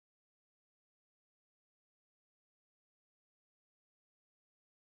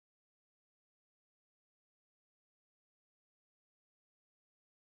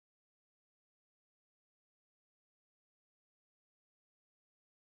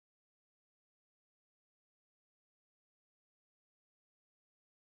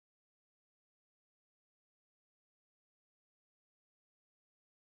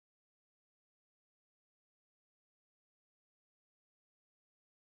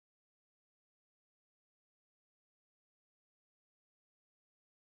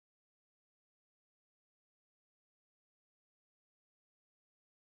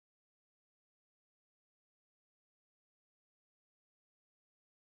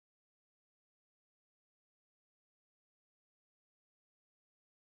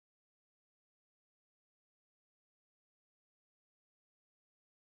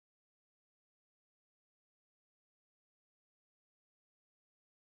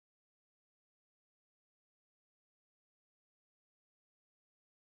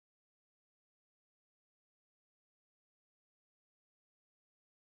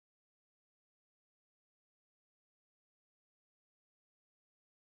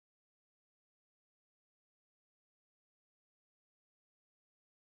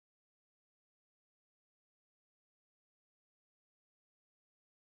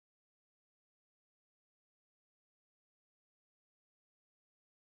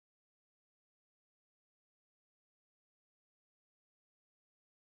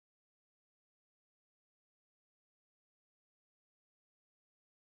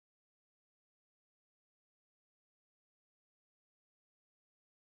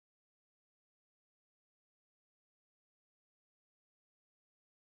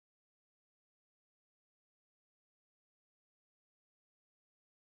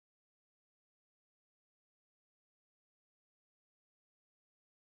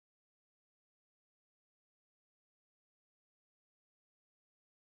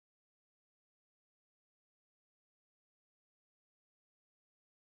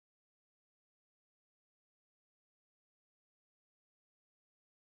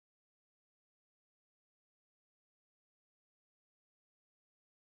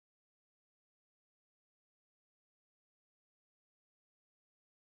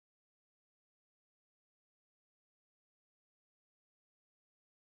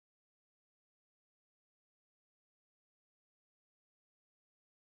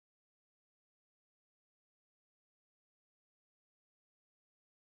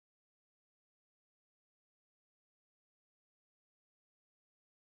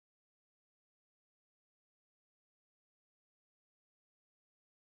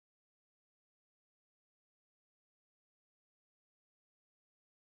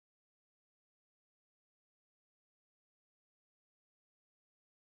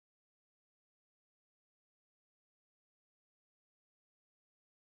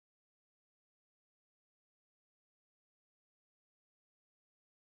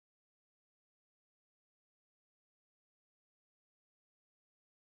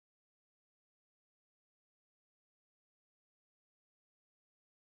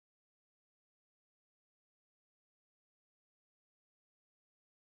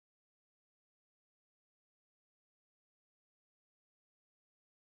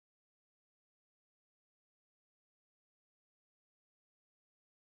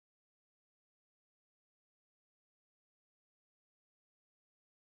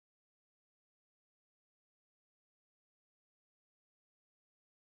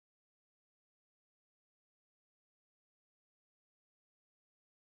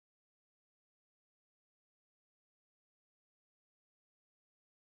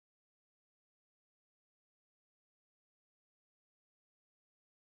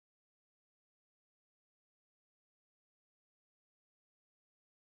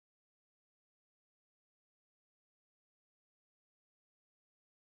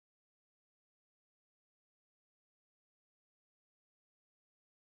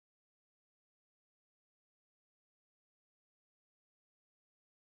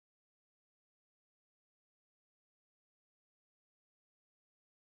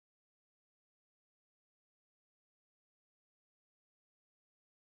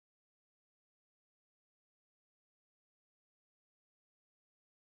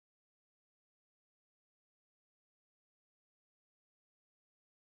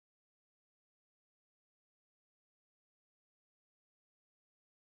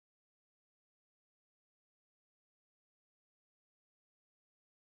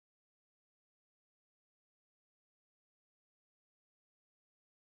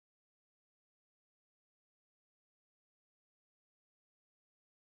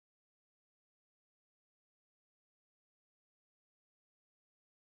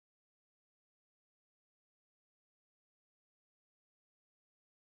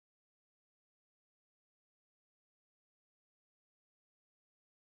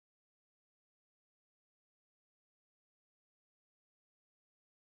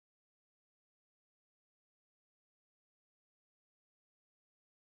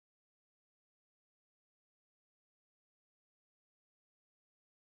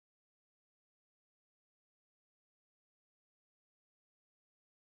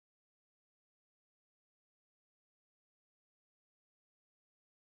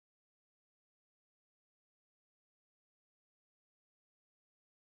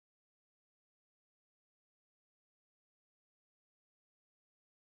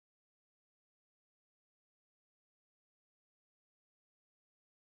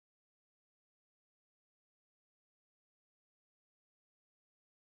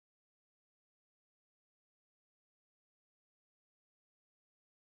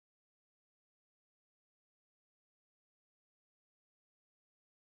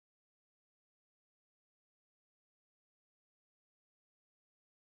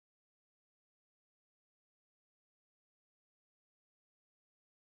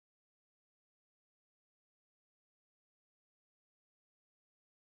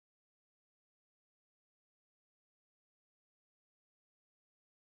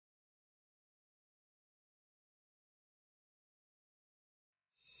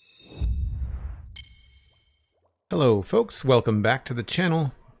Hello folks, welcome back to the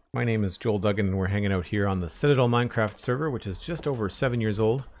channel. My name is Joel Duggan and we're hanging out here on the Citadel Minecraft server, which is just over 7 years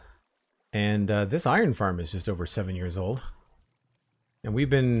old. And this iron farm is just over 7 years old. And we've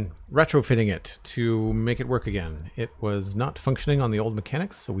been retrofitting it to make it work again. It was not functioning on the old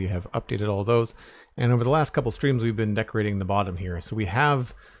mechanics, so we have updated all those. And over the last couple streams we've been decorating the bottom here. So we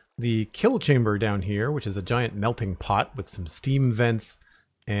have the kill chamber down here, which is a giant melting pot with some steam vents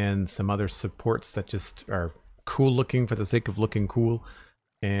and some other supports that just are cool looking for the sake of looking cool.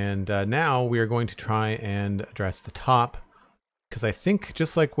 And now we are going to try and address the top, because I think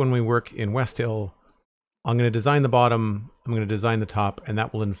just like when we work in West Hill, I'm going to design the bottom, I'm going to design the top, and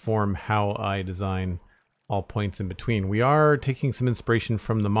that will inform how I design all points in between. We are taking some inspiration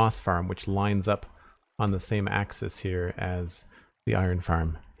from the moss farm, which lines up on the same axis here as the iron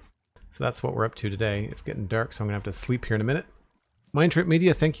farm. So that's what we're up to today. It's getting dark, so I'm going to have to sleep here in a minute.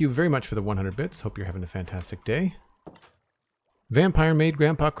 MindTripMedia, thank you very much for the 100 bits. Hope you're having a fantastic day. Vampire Maid,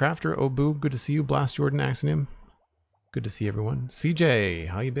 GrandpaCrafter, Obu, good to see you. Blast Jordan, Axonym, good to see everyone. CJ,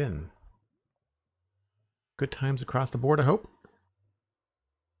 how you been? Good times across the board, I hope.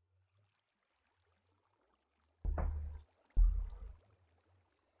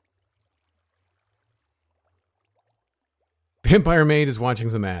 Vampire Maid is watching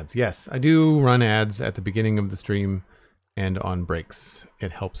some ads. Yes, I do run ads at the beginning of the stream and on breaks.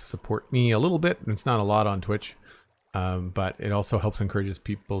 It helps support me a little bit. It's not a lot on Twitch, but it also helps encourages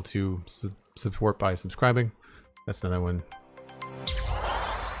people to support by subscribing. That's another one.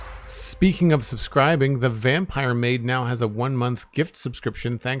 Speaking of subscribing, the Vampire Maid now has a 1-month gift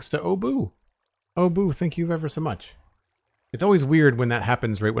subscription thanks to Obu. Obu, thank you ever so much. It's always weird when that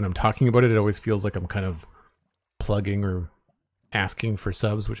happens right when I'm talking about it. It always feels like I'm kind of plugging or asking for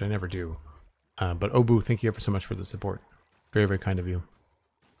subs, which I never do. But Obu, thank you ever so much for the support. Very, very kind of you.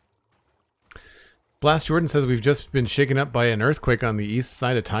 Blast Jordan says we've just been shaken up by an earthquake on the east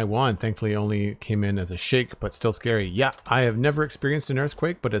side of Taiwan. Thankfully, it only came in as a shake, but still scary. Yeah, I have never experienced an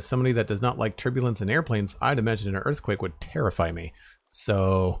earthquake, but as somebody that does not like turbulence in airplanes, I'd imagine an earthquake would terrify me.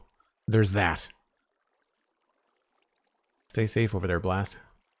 So, there's that. Stay safe over there, Blast.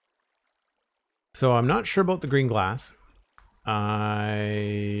 So, I'm not sure about the green glass.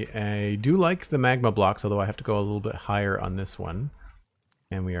 I do like the magma blocks, although I have to go a little bit higher on this one.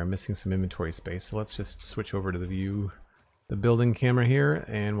 And we are missing some inventory space. So let's just switch over to the building camera here,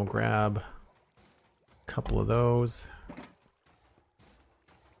 and we'll grab a couple of those.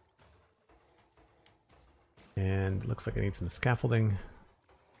 And it looks like I need some scaffolding.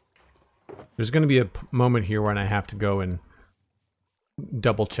 There's going to be a moment here when I have to go and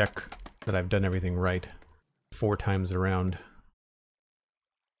double check that I've done everything right 4 times around.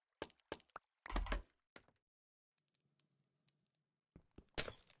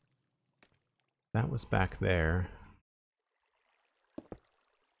 That was back there.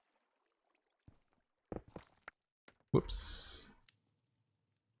 Whoops.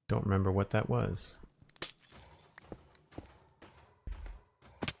 Don't remember what that was.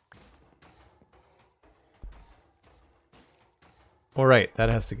 All right, that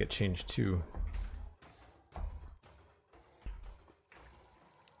has to get changed too.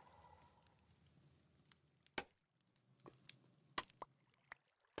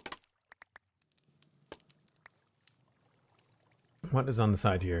 What is on the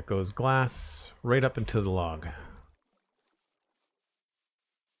side here? It goes glass right up into the log.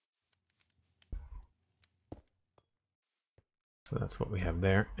 So that's what we have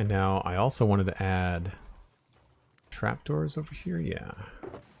there. And now I also wanted to add trapdoors over here. Yeah.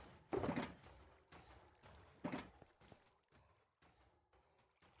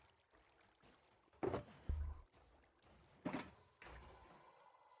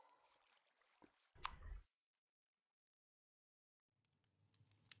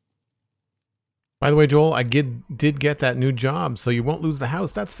 By the way, Joel, I did get that new job, so you won't lose the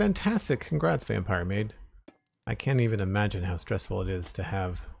house. That's fantastic. Congrats, Vampire Maid. I can't even imagine how stressful it is to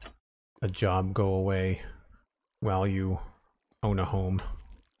have a job go away while you own a home.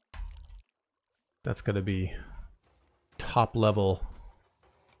 That's got to be top level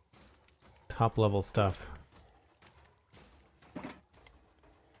stuff.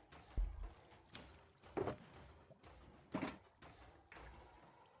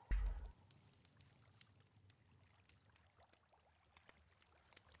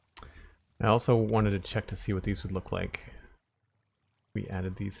 I also wanted to check to see what these would look like. We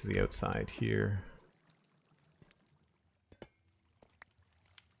added these to the outside here.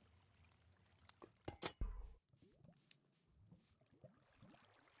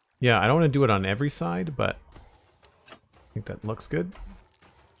 Yeah, I don't want to do it on every side, but I think that looks good.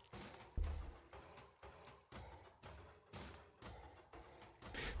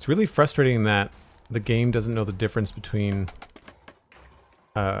 It's really frustrating that the game doesn't know the difference between,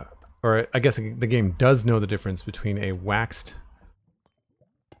 or I guess the game does know the difference between a waxed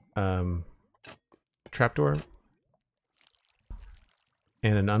trapdoor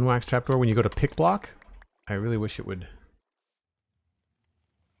and an unwaxed trapdoor. When you go to pick block, I really wish it would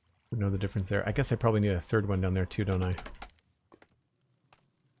know the difference there. I guess I probably need a third one down there too, don't I?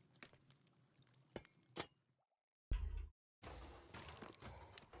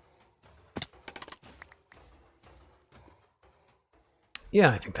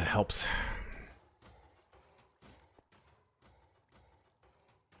 Yeah, I think that helps.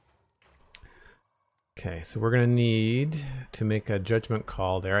 Okay, so we're going to need to make a judgment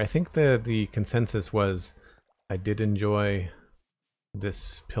call there. I think the consensus was I did enjoy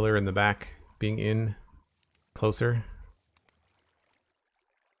this pillar in the back being in closer.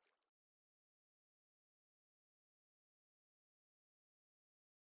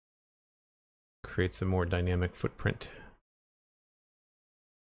 Creates a more dynamic footprint.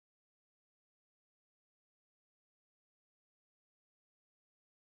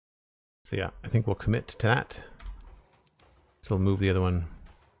 So yeah, I think we'll commit to that. So we'll move the other one.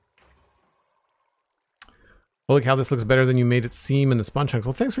 Holy cow, this looks better than you made it seem in the spawn chunks.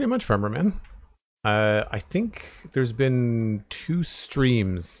 Well, thanks very much, Farmer Man. I think there's been 2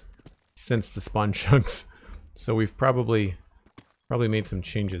 streams since the spawn chunks, so we've probably made some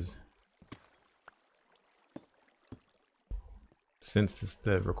changes since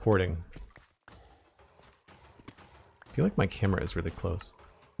the recording. I feel like my camera is really close.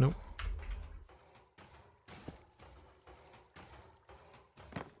 Nope.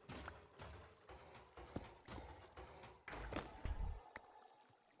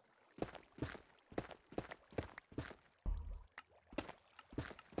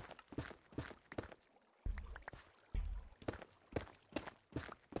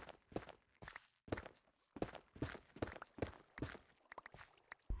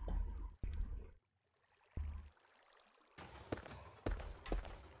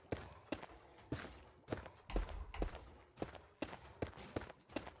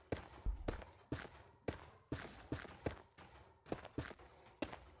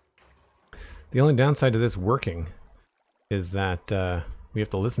 The only downside to this working is that we have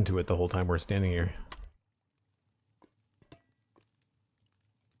to listen to it the whole time we're standing here.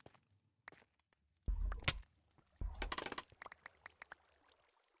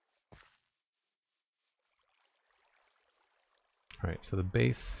 All right, so the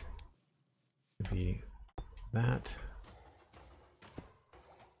base would be that.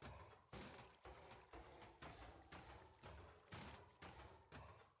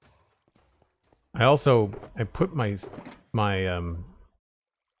 I put my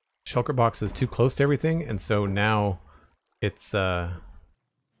shulker boxes too close to everything, and so now it's I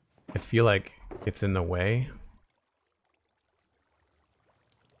feel like it's in the way.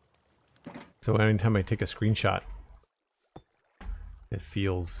 So anytime I take a screenshot, it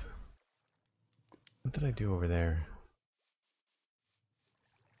feels... What did I do over there?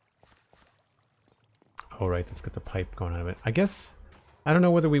 Oh right, let's get the pipe going out of it. I guess I don't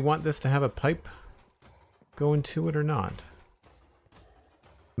know whether we want this to have a pipe go into it or not.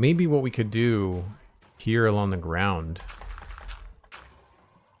 Maybe what we could do here along the ground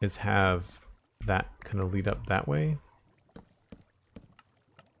is have that kind of lead up that way.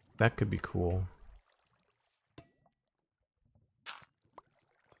 That could be cool.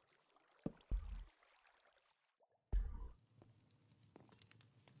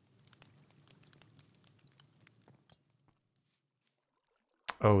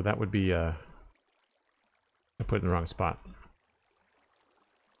 Oh, that would be I put it in the wrong spot.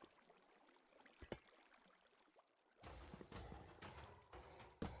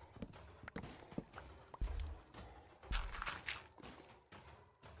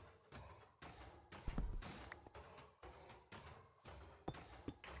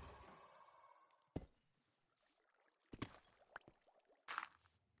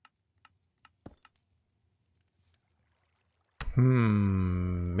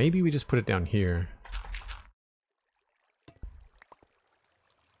 Maybe we just put it down here.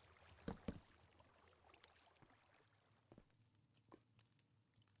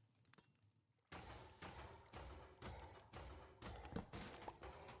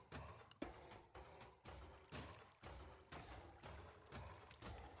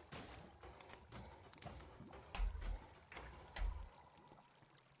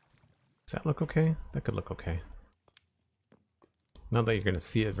 Does that look okay? That could look okay. Not that you're going to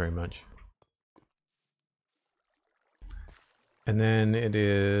see it very much. And then it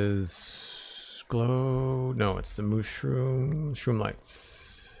is glow. No, it's the shroom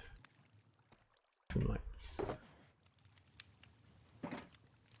lights. Room lights.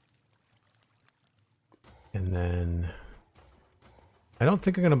 And then I don't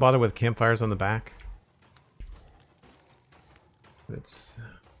think I'm going to bother with campfires on the back. It's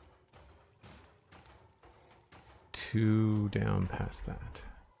 2 down past that.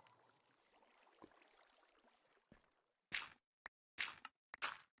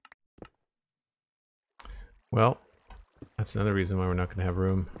 Well, that's another reason why we're not going to have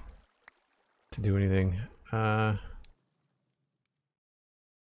room to do anything.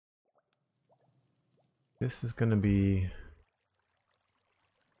 This is going to be...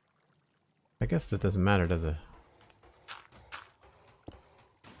 I guess that doesn't matter, does it?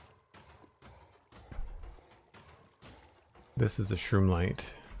 This is a shroom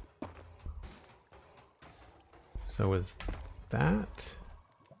light. So is that.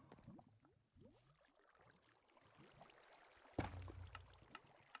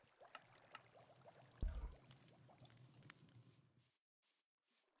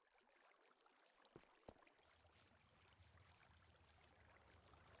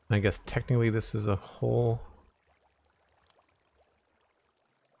 I guess technically this is a hole.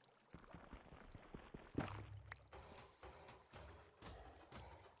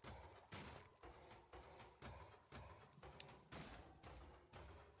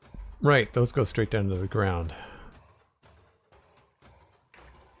 Right, those go straight down to the ground.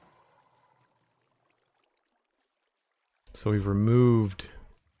 So we've removed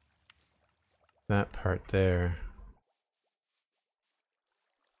that part there.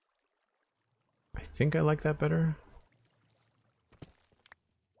 I think I like that better.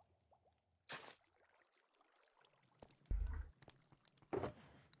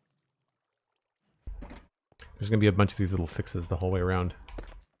 There's going to be a bunch of these little fixes the whole way around.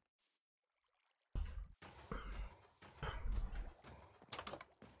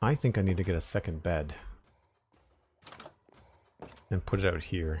 I think I need to get a second bed and put it out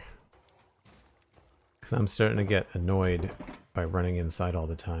here, because I'm starting to get annoyed by running inside all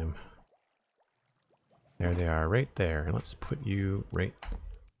the time. There they are, right there. Let's put you right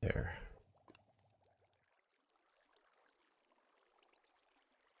there.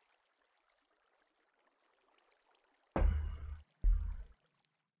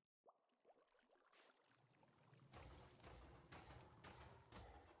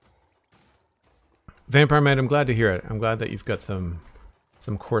 Vampire Man, I'm glad to hear it. I'm glad that you've got some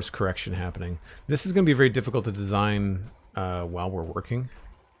course correction happening. This is going to be very difficult to design while we're working.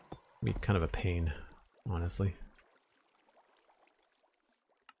 It'll be kind of a pain, honestly.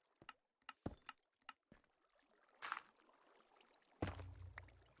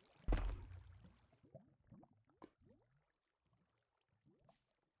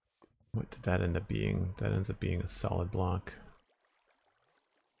 What did that end up being? That ends up being a solid block.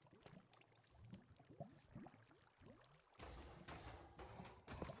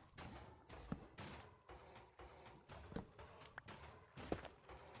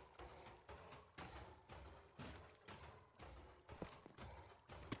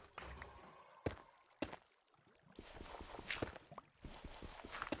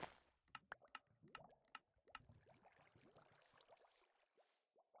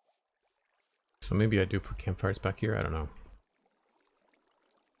 So maybe I do put campfires back here, I don't know.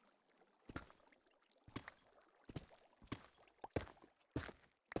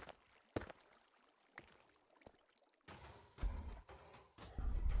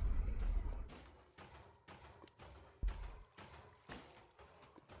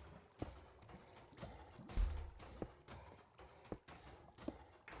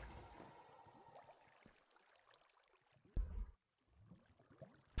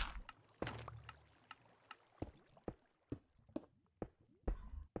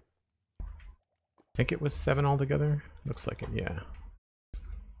 I think it was 7 altogether. Looks like it, yeah.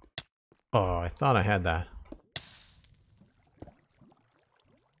 Oh, I thought I had that.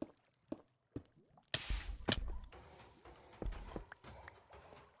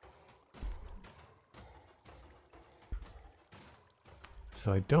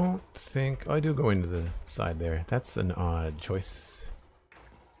 So I don't think... Oh, I do go into the side there. That's an odd choice.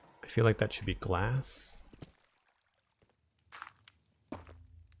 I feel like that should be glass.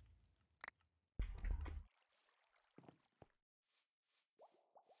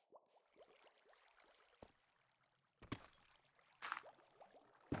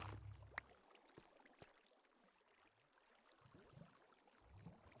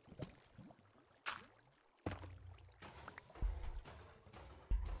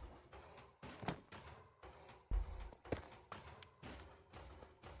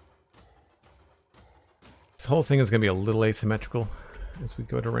 This whole thing is going to be a little asymmetrical as we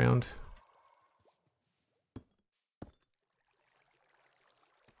go it around.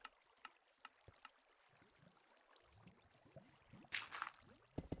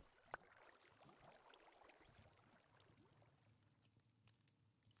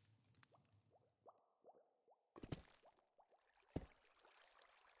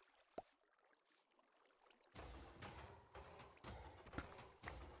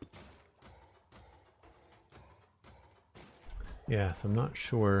 Yeah, so I'm not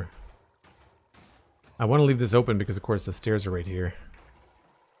sure. I want to leave this open because, of course, the stairs are right here.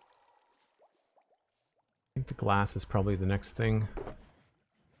 I think the glass is probably the next thing.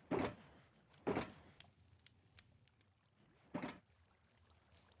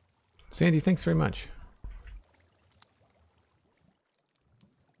 Sandy, thanks very much.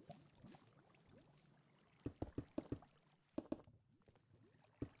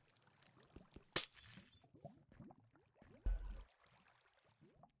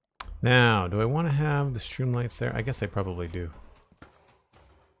 Now, do I want to have the stream lights there? I guess I probably do.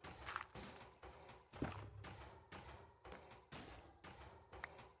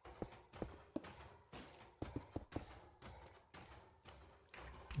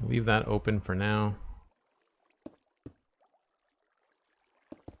 Leave that open for now.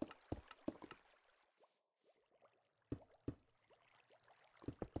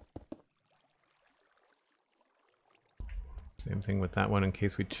 Same thing with that one in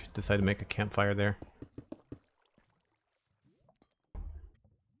case we decide to make a campfire there.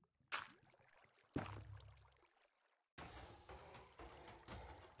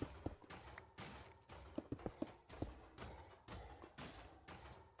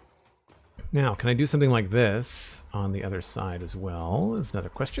 Now, can I do something like this on the other side as well? Is another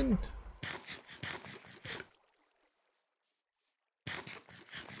question.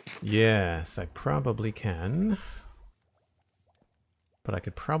 Yes, I probably can. But I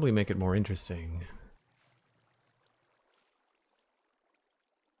could probably make it more interesting.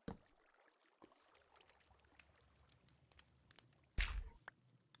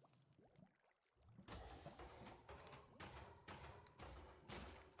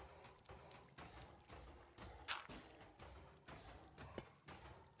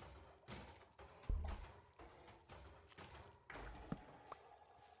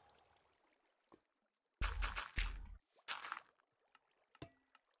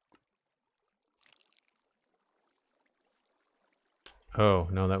 Oh,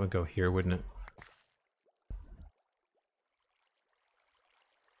 no, that would go here, wouldn't it?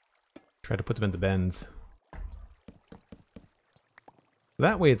 Try to put them in the bends.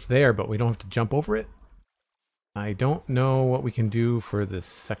 That way it's there, but we don't have to jump over it. I don't know what we can do for this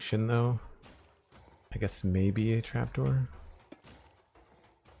section, though. I guess maybe a trapdoor.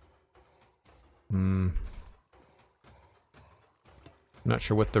 I'm not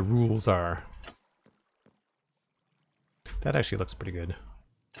sure what the rules are. That actually looks pretty good.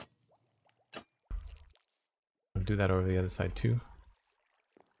 I'll do that over the other side too.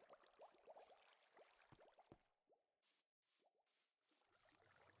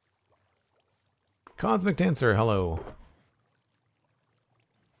 Cosmic Dancer, hello.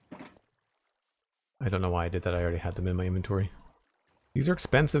 I don't know why I did that. I already had them in my inventory. These are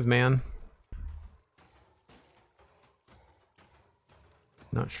expensive, man.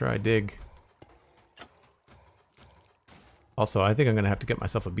 Not sure I dig. Also, I think I'm going to have to get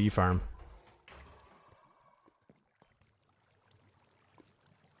myself a bee farm.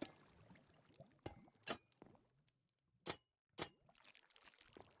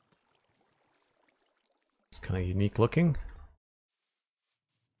 It's kind of unique looking.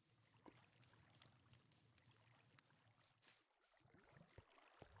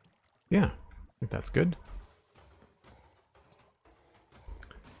 Yeah, I think that's good.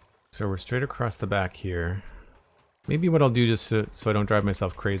 So we're straight across the back here. Maybe what I'll do, just so I don't drive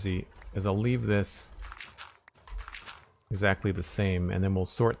myself crazy, is I'll leave this exactly the same, and then we'll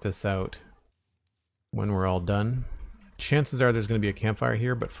sort this out when we're all done. Chances are there's going to be a campfire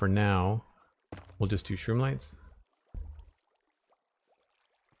here, but for now, we'll just do shroom lights.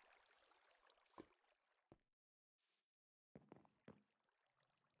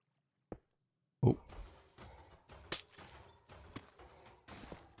 Oh.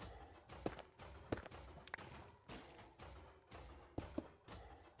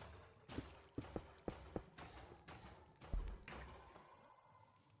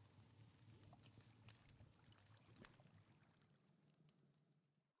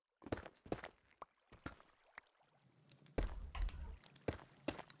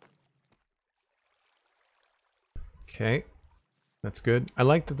 Okay, that's good. I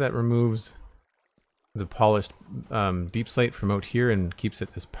like that that removes the polished deep slate from out here and keeps it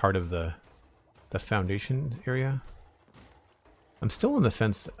as part of the foundation area. I'm still on the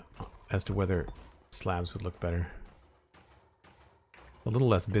fence as to whether slabs would look better. A little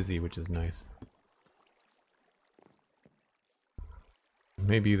less busy, which is nice.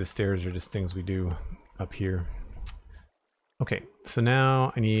 Maybe the stairs are just things we do up here. Okay, so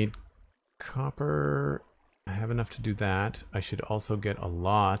now I need copper. I have enough to do that. I should also get a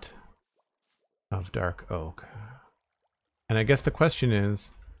lot of dark oak. And I guess the question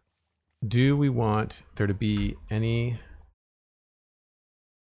is, do we want there to be any...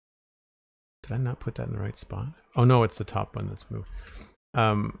 Did I not put that in the right spot? Oh no, it's the top one that's moved.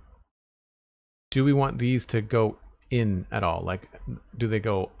 Do we want these to go in at all? Like, do they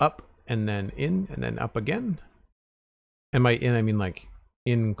go up and then in and then up again? And by in, I mean like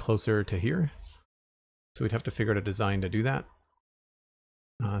in closer to here. So we'd have to figure out a design to do that.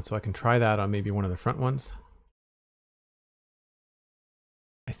 So I can try that on maybe one of the front ones.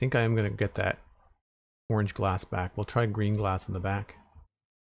 I think I am going to get that orange glass back. We'll try green glass in the back.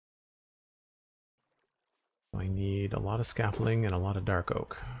 I need a lot of scaffolding and a lot of dark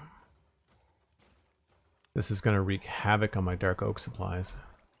oak. This is going to wreak havoc on my dark oak supplies.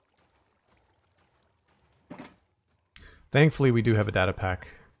 Thankfully, we do have a data pack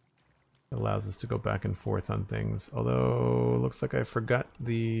that allows us to go back and forth on things. Although, it looks like I forgot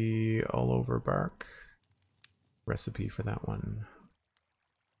the all-over bark recipe for that one.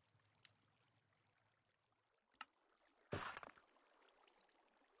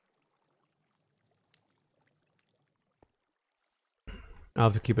 I'll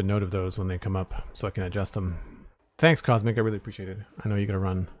have to keep a note of those when they come up so I can adjust them. Thanks, Cosmic. I really appreciate it. I know you gotta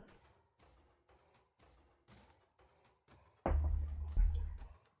run.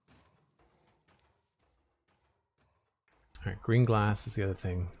 Alright, green glass is the other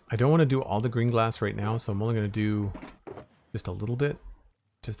thing. I don't want to do all the green glass right now, so I'm only going to do just a little bit,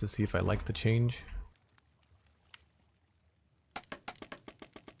 just to see if I like the change.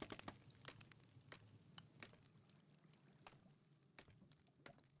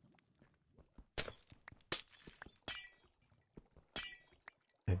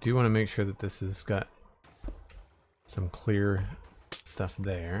 I do want to make sure that this has got some clear stuff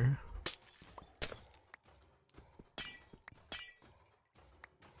there.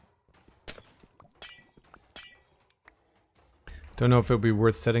 Don't know if it would be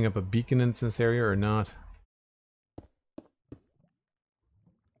worth setting up a beacon in this area or not.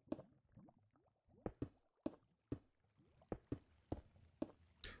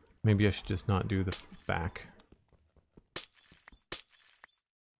 Maybe I should just not do the back.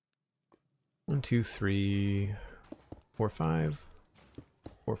 1, 2, 3, 4, 5,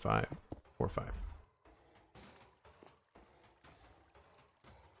 4, 5, 4, 5.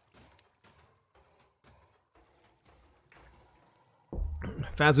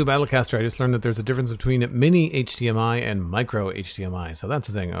 Fazu Battlecaster, I just learned that there's a difference between mini HDMI and micro HDMI. So that's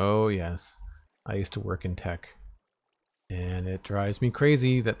the thing. Oh yes, I used to work in tech, and it drives me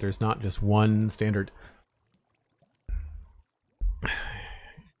crazy that there's not just one standard.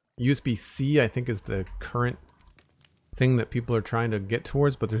 USB-C, I think, is the current thing that people are trying to get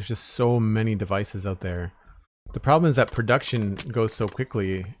towards, but there's just so many devices out there. The problem is that production goes so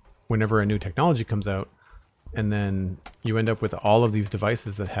quickly whenever a new technology comes out, and then you end up with all of these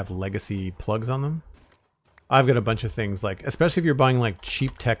devices that have legacy plugs on them. I've got a bunch of things, like, especially if you're buying like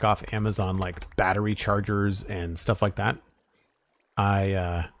cheap tech off Amazon, like battery chargers and stuff like that.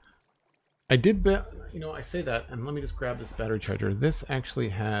 I did, you know, I say that, and let me just grab this battery charger. This actually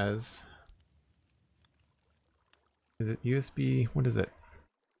has, is it USB? What is it?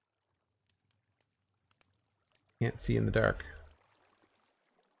 Can't see in the dark.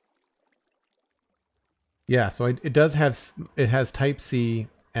 Yeah, so it does have, it has Type C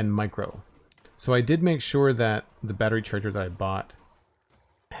and micro. So I did make sure that the battery charger that I bought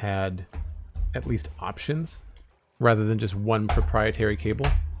had at least options rather than just one proprietary cable.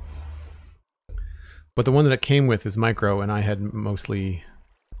 But the one that it came with is micro, and I had mostly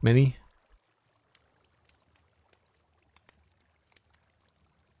mini.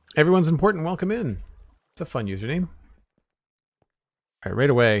 Everyone's important. Welcome in. It's a fun username. All right, right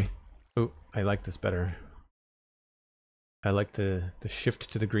away. Oh, I like this better. I like the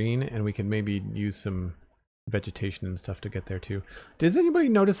shift to the green, and we can maybe use some vegetation and stuff to get there too. Does anybody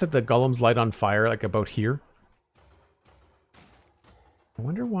notice that the golems light on fire like about here? I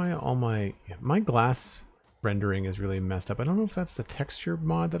wonder why all my glass rendering is really messed up. I don't know if that's the texture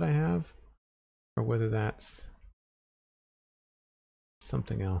mod that I have, or whether that's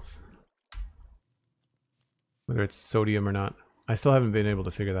something else. Whether it's sodium or not. I still haven't been able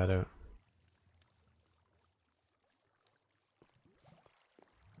to figure that out.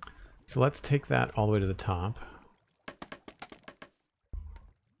 So let's take that all the way to the top.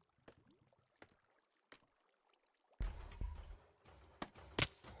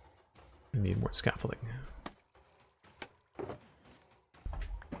 I need more scaffolding.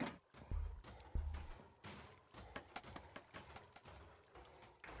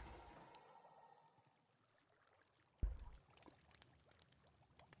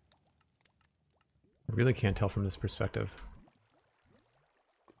 I really can't tell from this perspective.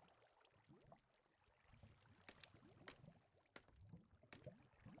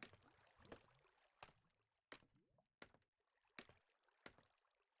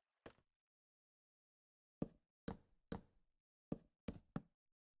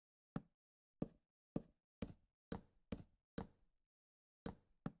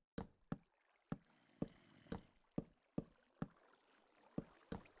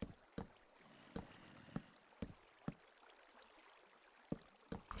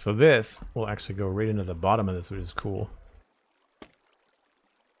 So this will actually go right into the bottom of this, which is cool.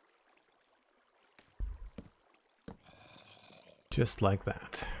 Just like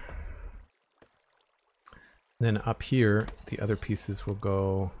that. And then up here, the other pieces will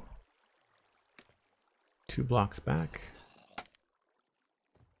go 2 blocks back.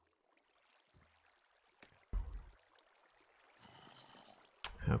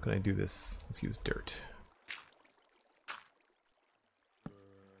 How can I do this? Let's use dirt.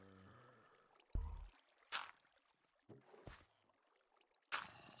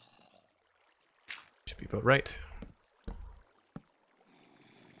 Should be about right.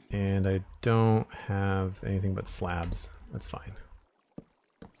 And I don't have anything but slabs. That's fine.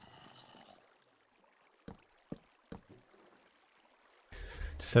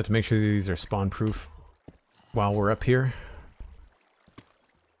 Just have to make sure these are spawn proof while we're up here.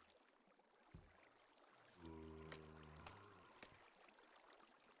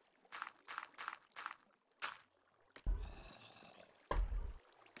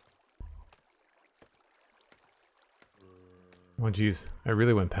 Oh geez, I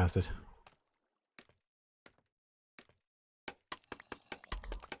really went past it.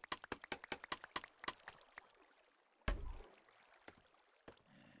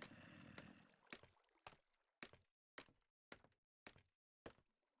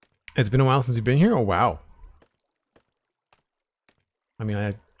 It's been a while since you've been here? Oh wow. I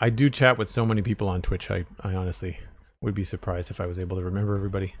mean, I do chat with so many people on Twitch, I honestly would be surprised if I was able to remember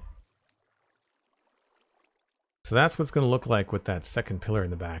everybody. So that's what's going to look like with that second pillar in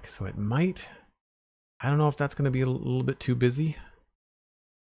the back. So it might, I don't know if that's going to be a little bit too busy.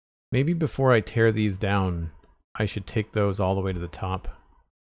 Maybe before I tear these down, I should take those all the way to the top.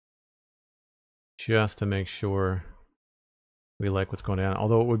 Just to make sure we like what's going on.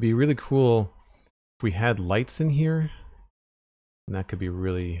 Although it would be really cool if we had lights in here. And that could be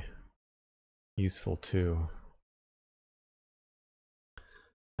really useful too.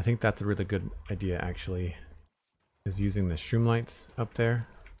 I think that's a really good idea actually. Is using the shroom lights up there.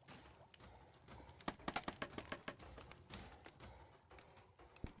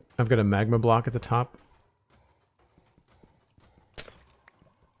 I've got a magma block at the top. But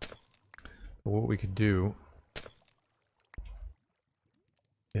what we could do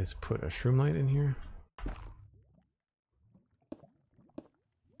is put a shroom light in here.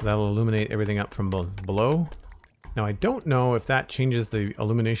 That'll illuminate everything up from below. Now I don't know if that changes the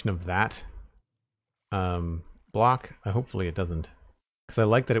illumination of that block. Hopefully it doesn't, because I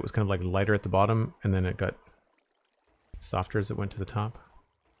like that it was kind of like lighter at the bottom and then it got softer as it went to the top.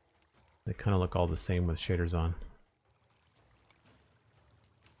 They kind of look all the same with shaders on.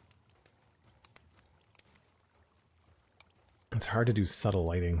 It's hard to do subtle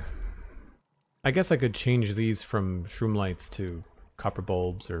lighting. I guess I could change these from shroom lights to copper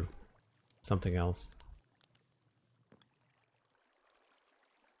bulbs or something else.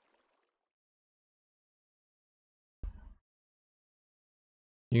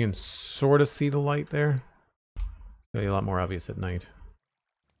 You can sort of see the light there. It's gonna be a lot more obvious at night.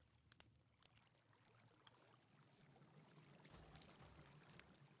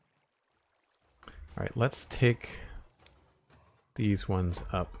 All right, let's take these ones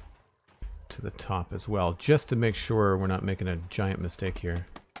up to the top as well, just to make sure we're not making a giant mistake here.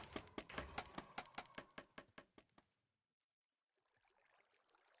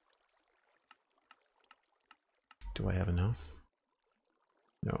 Do I have enough?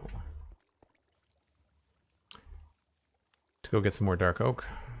 No. To go get some more dark oak.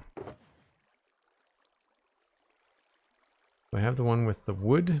 Do I have the one with the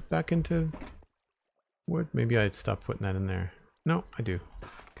wood back into wood? Maybe I'd stop putting that in there. No, I do.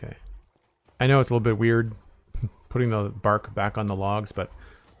 Okay. I know it's a little bit weird putting the bark back on the logs, but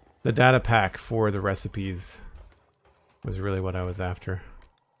the data pack for the recipes was really what I was after.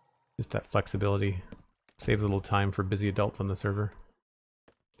 Just that flexibility. Saves a little time for busy adults on the server.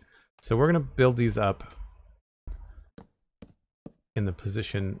 So we're going to build these up in the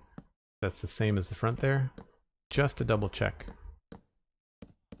position that's the same as the front there, just to double check.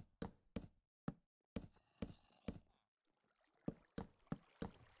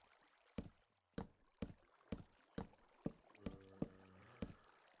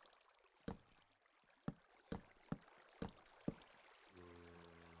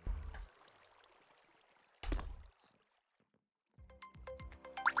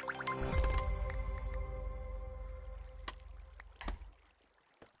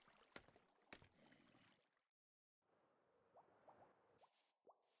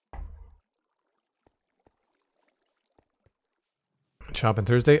 Shopping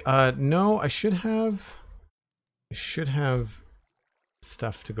Thursday? No, I should have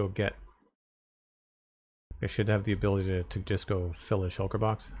stuff to go get. I should have the ability to just go fill a shulker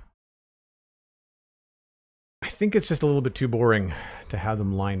box. I think it's just a little bit too boring to have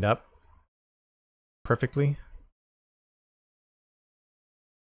them lined up perfectly.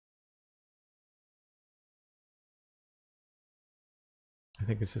 I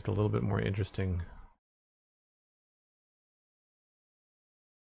think it's just a little bit more interesting.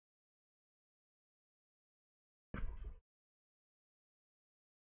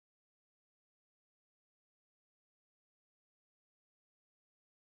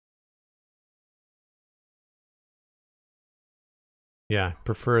 Yeah,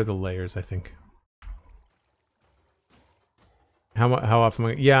 prefer the layers, I think. How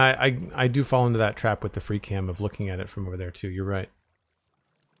often? Yeah, I do fall into that trap with the free cam of looking at it from over there too. You're right.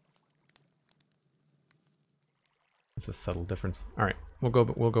 It's a subtle difference. All right, we'll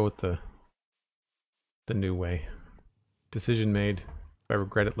go with the new way. Decision made. If I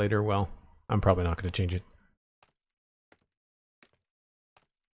regret it later, well, I'm probably not going to change it.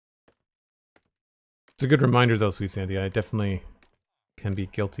 It's a good reminder though, SweetSandi. I definitely can be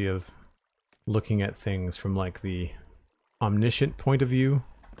guilty of looking at things from like the omniscient point of view.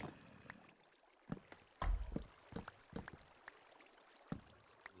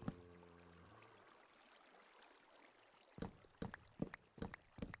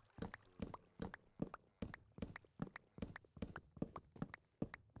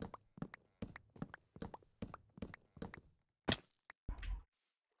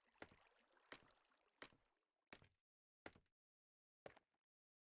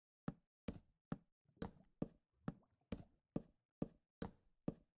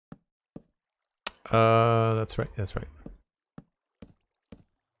 That's right. That's right.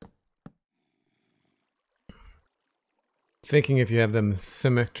 Thinking if you have them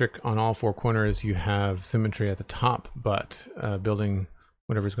symmetric on all four corners, you have symmetry at the top, but building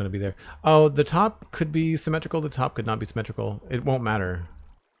whatever's going to be there. Oh, the top could be symmetrical. The top could not be symmetrical. It won't matter.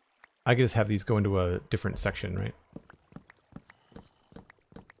 I could just have these go into a different section, right?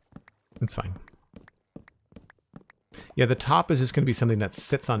 It's fine. Yeah, the top is just going to be something that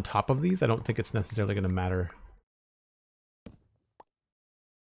sits on top of these. I don't think it's necessarily going to matter.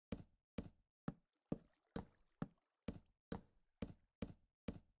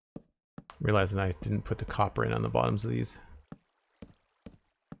 Realizing I didn't put the copper in on the bottoms of these.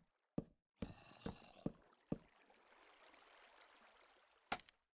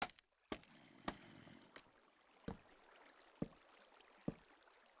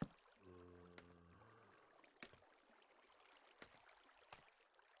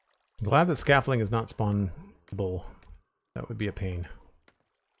 I'm glad that scaffolding is not spawnable. That would be a pain.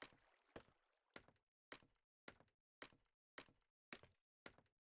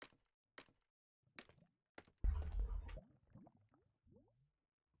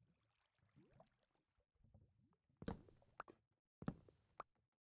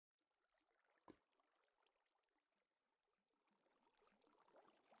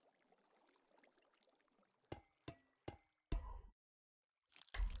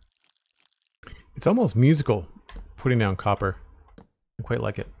 It's almost musical putting down copper. I quite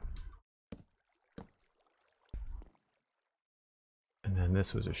like it. And then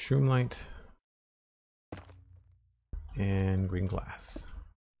this was a shroom light and green glass.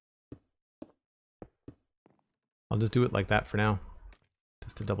 I'll just do it like that for now,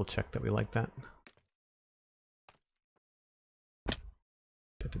 just to double check that we like that.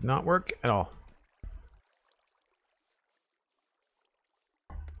 That did not work at all.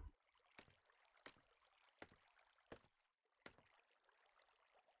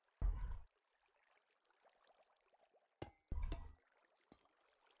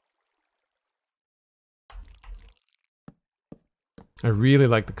 I really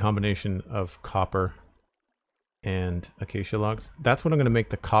like the combination of copper and acacia logs. That's what I'm going to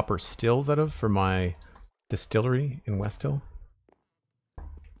make the copper stills out of for my distillery in West Hill.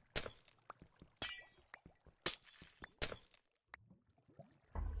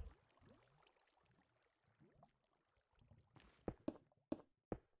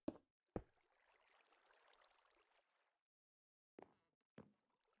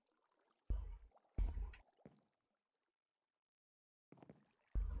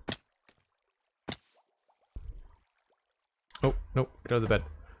 Oh, nope, get out of the bed.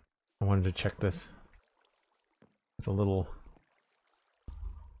 I wanted to check this with a little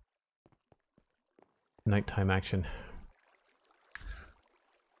nighttime action.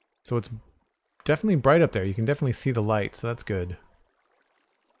 So it's definitely bright up there. You can definitely see the light, so that's good.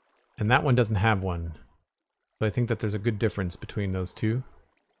 And that one doesn't have one. So I think that there's a good difference between those two.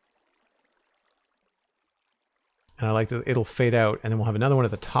 And I like that it'll fade out, and then we'll have another one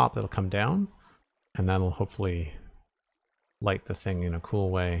at the top that'll come down, and that'll hopefully light the thing in a cool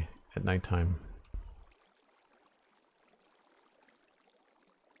way at nighttime.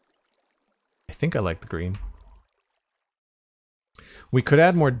 I think I like the green. We could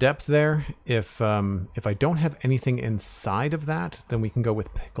add more depth there. If I don't have anything inside of that, then we can go with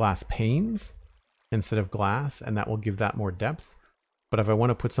glass panes instead of glass, and that will give that more depth. But if I want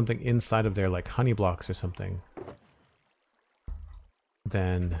to put something inside of there, like honey blocks or something,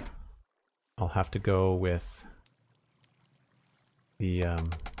 then I'll have to go with the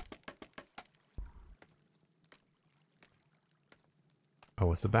oh,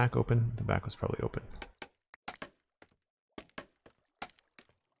 was the back open? The back was probably open.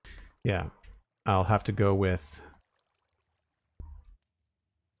 Yeah, I'll have to go with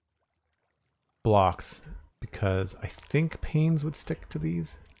blocks because I think panes would stick to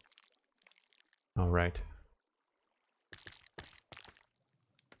these. All right.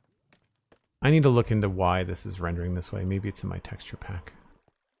 I need to look into why this is rendering this way. Maybe it's in my texture pack.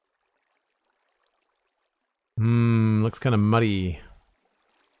 Looks kind of muddy.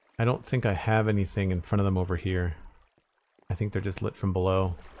 I don't think I have anything in front of them over here. I think they're just lit from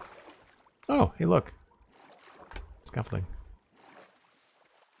below. Oh, hey, look. Scaffolding.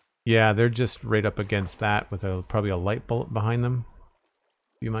 Yeah, they're just right up against that with probably a light bulb behind them.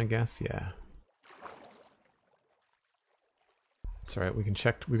 Be my guess? Yeah. It's alright, we can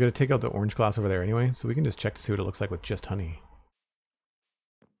check. We've got to take out the orange glass over there anyway, so we can just check to see what it looks like with just honey.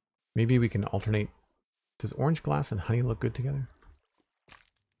 Maybe we can alternate. Does orange glass and honey look good together?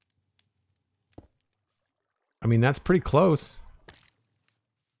 I mean, that's pretty close.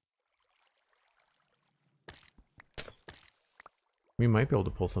 We might be able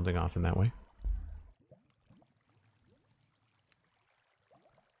to pull something off in that way.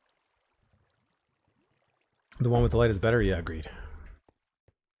 The one with the light is better? Yeah, agreed.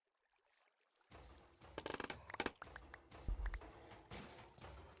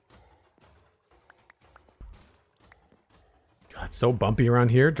 God, it's so bumpy around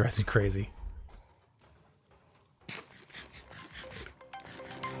here. It drives me crazy.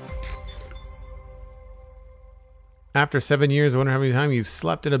 After 7 years, I wonder how many times you've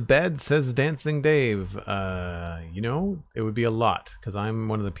slept in a bed, says Dancing Dave. You know, it would be a lot, because I'm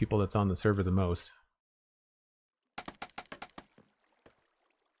one of the people that's on the server the most.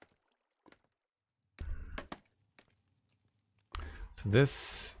 So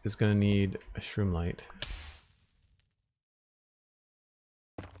this is going to need a shroom light.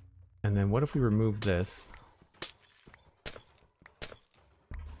 And then what if we remove this?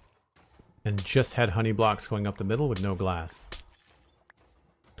 And just had honey blocks going up the middle with no glass.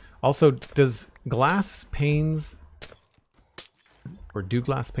 Also, does glass panes, or do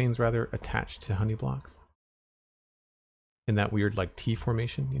glass panes rather, attach to honey blocks? In that weird like T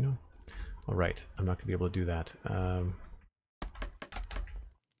formation, you know? All right, I'm not gonna be able to do that.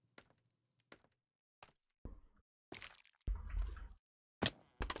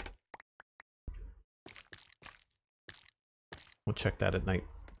 We'll check that at night.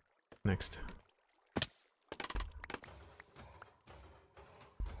 Next.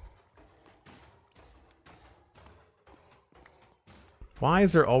 Why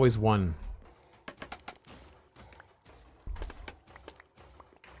is there always one?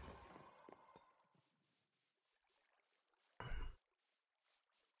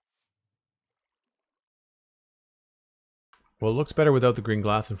 Well, it looks better without the green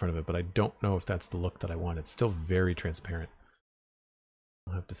glass in front of it, but I don't know if that's the look that I want. It's still very transparent.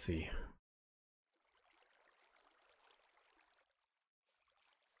 I'll have to see.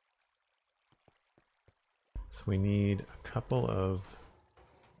 So we need a couple of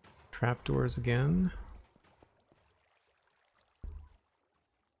trapdoors again.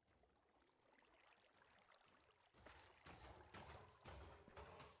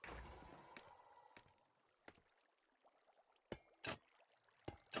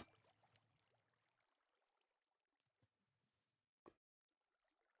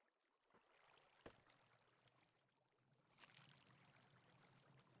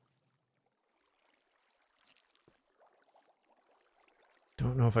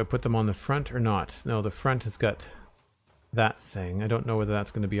 Don't know if I put them on the front or not. No, the front has got that thing. I don't know whether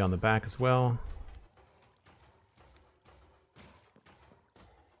that's going to be on the back as well.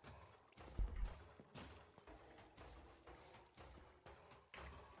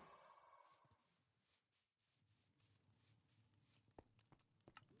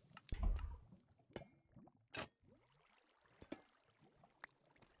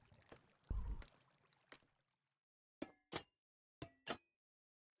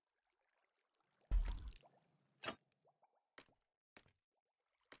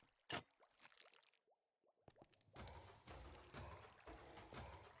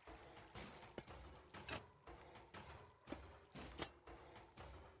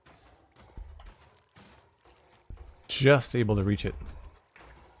 just able to reach it.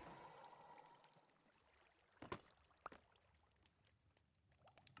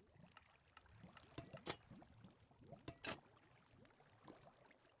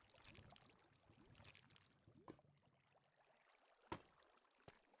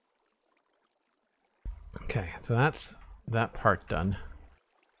 Okay, so that's that part done.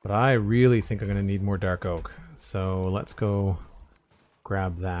 But I really think I'm going to need more dark oak. So let's go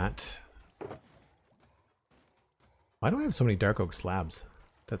grab that. Why do I have so many dark oak slabs?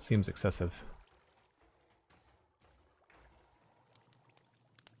 That seems excessive.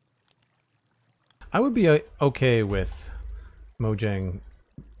 I would be okay with Mojang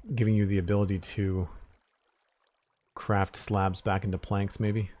giving you the ability to craft slabs back into planks,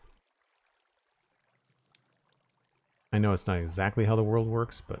 maybe. I know it's not exactly how the world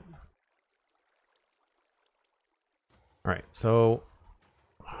works, but... Alright, so...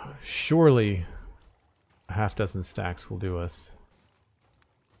 surely a half dozen stacks will do us.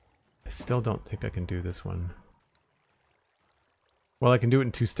 I still don't think I can do this one. Well, I can do it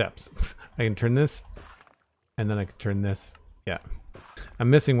in 2 steps. I can turn this, and then I can turn this. Yeah. I'm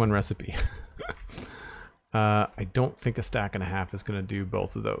missing one recipe. I don't think a stack and a half is going to do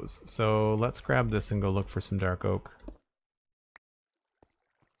both of those. So let's grab this and go look for some dark oak.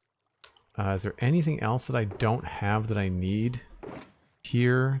 Is there anything else that I don't have that I need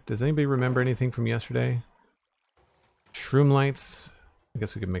here? Does anybody remember anything from yesterday? Shroom lights. I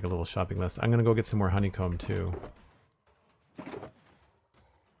guess we could make a little shopping list. I'm going to go get some more honeycomb too.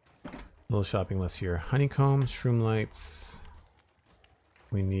 Little shopping list here. Honeycomb, shroom lights.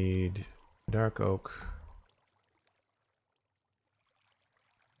 We need dark oak.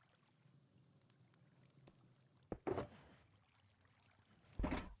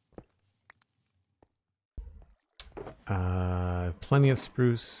 Plenty of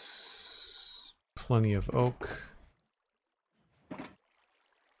spruce, plenty of oak.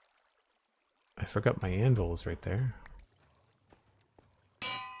 I forgot my anvil was right there.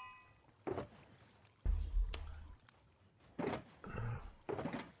 I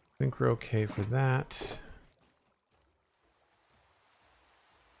think we're okay for that.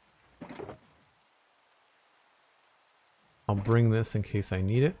 I'll bring this in case I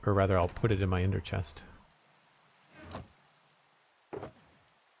need it, or rather I'll put it in my ender chest.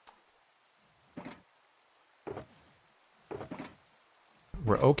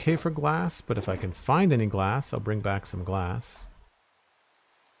 We're okay for glass, but if I can find any glass, I'll bring back some glass.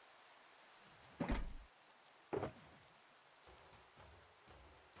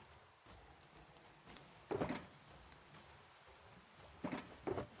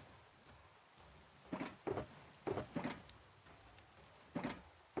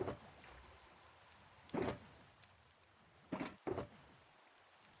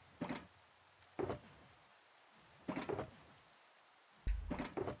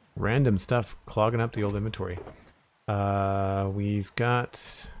 Random stuff clogging up the old inventory. We've got...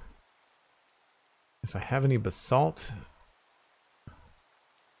 if I have any basalt,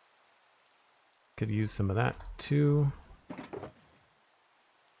 could use some of that too.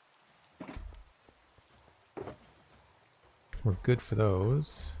 We're good for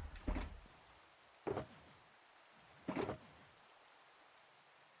those. I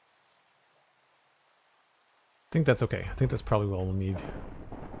think that's okay. I think that's probably all we'll need.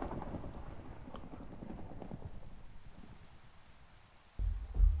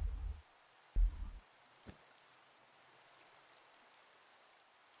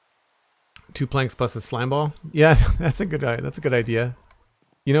 Two planks plus a slime ball. Yeah, that's a good idea.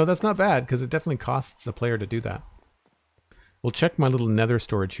 You know, that's not bad because it definitely costs the player to do that. We'll check my little nether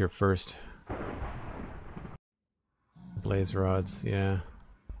storage here first. Blaze rods, yeah.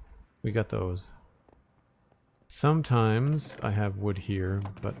 We got those. Sometimes I have wood here,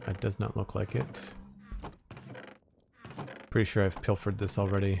 but it does not look like it. Pretty sure I've pilfered this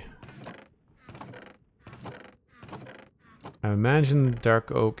already. I imagine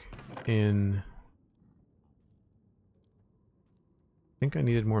dark oak in... I think I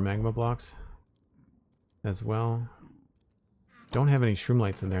needed more magma blocks as well. Don't have any shroom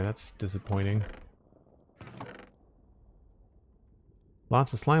lights in there. That's disappointing.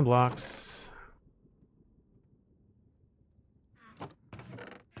 Lots of slime blocks.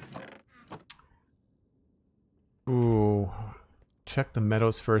 Ooh. Check the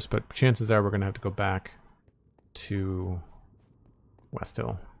meadows first, but chances are we're going to have to go back to West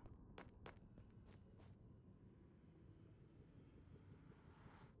Hill.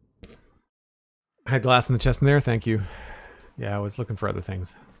 I had glass in the chest in there. Thank you. Yeah, I was looking for other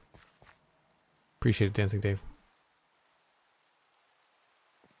things. Appreciate it, Dancing Dave.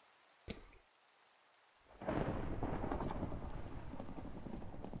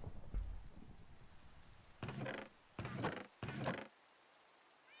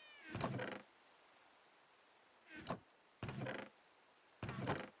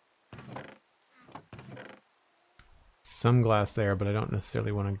 some glass there, but I don't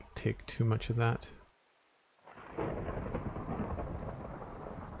necessarily want to take too much of that.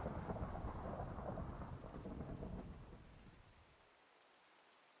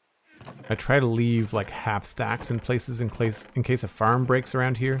 I try to leave like half stacks in places in case a farm breaks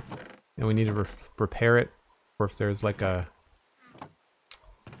around here and we need to repair it, or if there's like a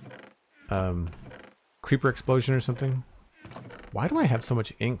creeper explosion or something. Why do I have so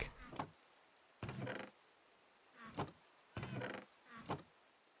much ink?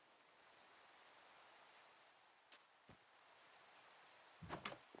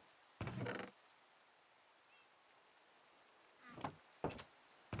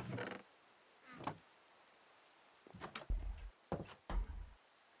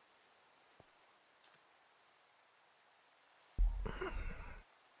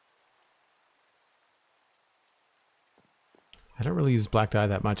 I don't really use black dye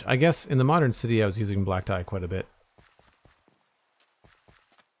that much. I guess in the modern city I was using black dye quite a bit.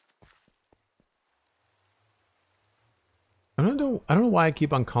 I don't know why I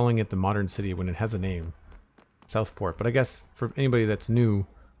keep on calling it the modern city when it has a name. Southport. But I guess for anybody that's new,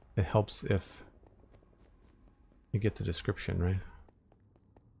 it helps if you get the description, right?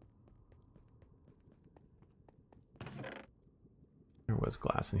 There was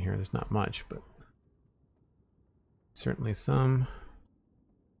glass in here. There's not much, but certainly some.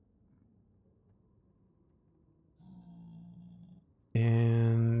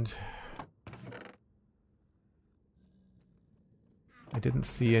 And I didn't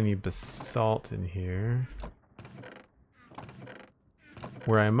see any basalt in here.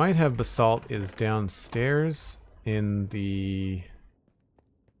 Where I might have basalt is downstairs in the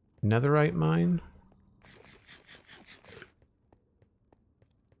netherite mine.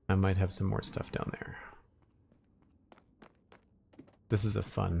 I might have some more stuff down there. This is a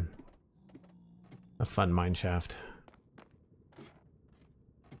fun mine shaft.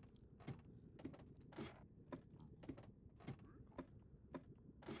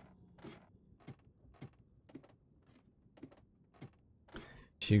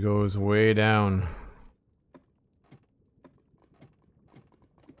 She goes way down.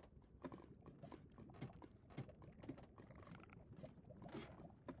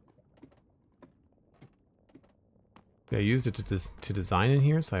 I used it to design in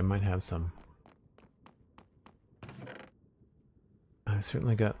here, so I might have some. I've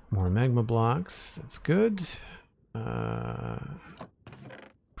certainly got more magma blocks. That's good.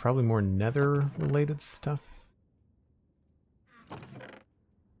 Probably more nether related stuff.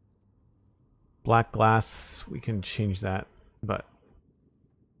 Black glass, we can change that, but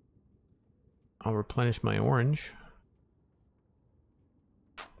I'll replenish my orange.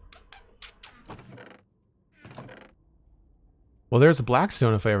 Well, there's a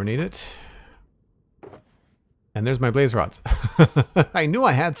blackstone if I ever need it. And there's my blaze rods. I knew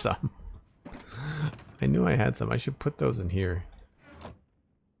I had some. I knew I had some. I should put those in here.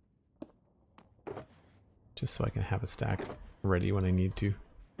 Just so I can have a stack ready when I need to.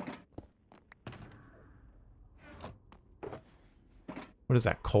 What is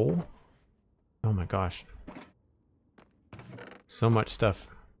that, coal? Oh my gosh. So much stuff.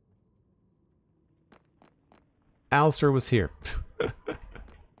 Alistair was here.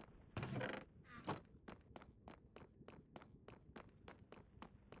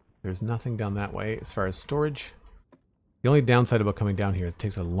 There's nothing down that way as far as storage. The only downside about coming down here, it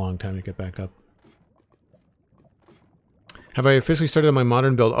takes a long time to get back up. Have I officially started on my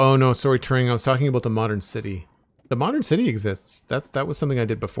modern build? Oh no, sorry Turing, I was talking about the modern city. The modern city exists. That was something I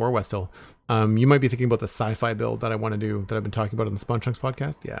did before Westhill. You might be thinking about the sci-fi build that I want to do, that I've been talking about on the Spawn Chunks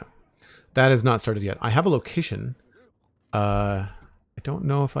podcast. Yeah. That has not started yet. I have a location. I don't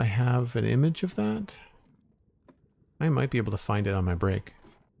know if I have an image of that. I might be able to find it on my break.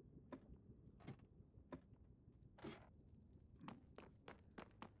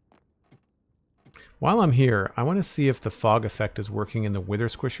 While I'm here, I want to see if the fog effect is working in the Wither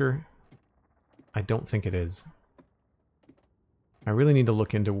Squisher. I don't think it is. I really need to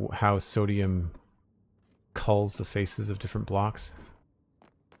look into how sodium culls the faces of different blocks.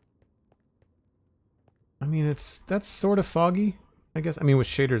 I mean, that's sort of foggy, I guess. I mean, with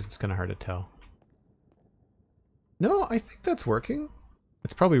shaders, it's kind of hard to tell. No, I think that's working.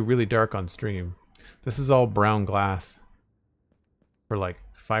 It's probably really dark on stream. This is all brown glass for like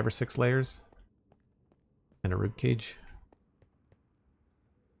 5 or 6 layers and a rib cage.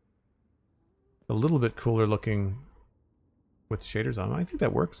 A little bit cooler looking with shaders on. I think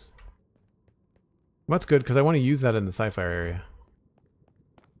that works. Well, that's good because I want to use that in the sci-fi area.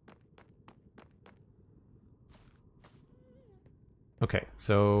 Okay,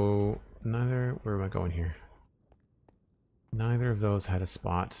 so where am I going here? Neither of those had a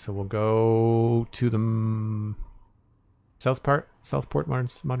spot, so we'll go to the Southport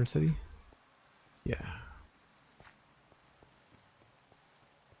Modern City. Yeah.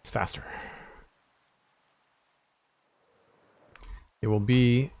 It's faster. It will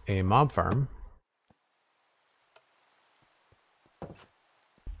be a mob farm.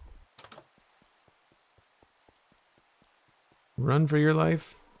 Run for your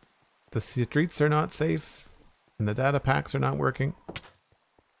life. The streets are not safe. And the data packs are not working.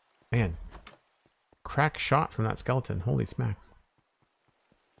 Man. Crack shot from that skeleton. Holy smacks.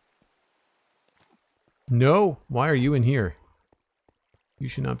 No! Why are you in here? You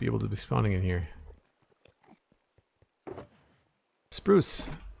should not be able to be spawning in here. Spruce.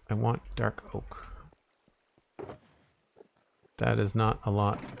 I want dark oak. That is not a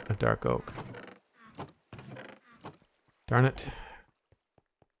lot of dark oak. Darn it.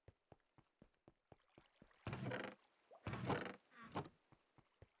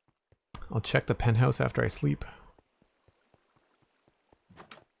 I'll check the penthouse after I sleep.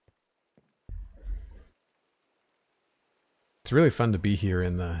 It's really fun to be here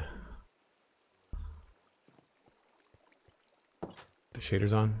in the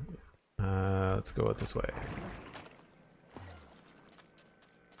shaders on. Let's go out this way.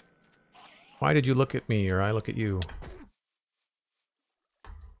 Why did you look at me or I look at you?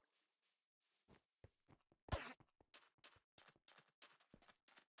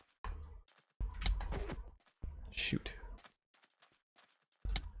 Shoot.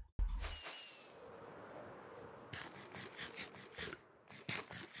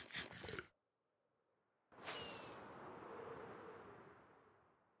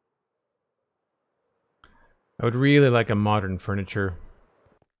 I would really like a modern furniture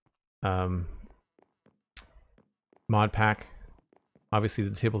mod pack. Obviously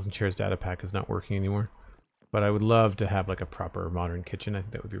the tables and chairs data pack is not working anymore, but I would love to have like a proper modern kitchen. I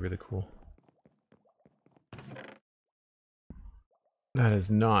think that would be really cool. That is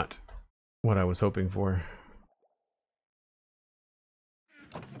not what I was hoping for.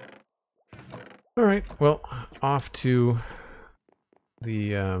 All right, well, off to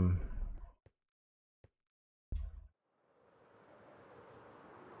the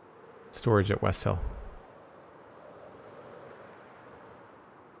storage at West Hill.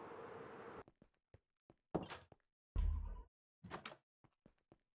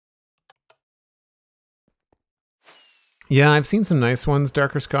 Yeah, I've seen some nice ones,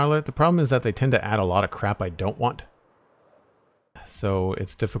 Darker Scarlet. The problem is that they tend to add a lot of crap I don't want. So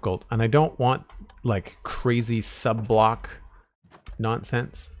it's difficult. And I don't want like crazy sub-block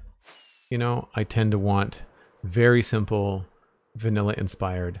nonsense. You know, I tend to want very simple, vanilla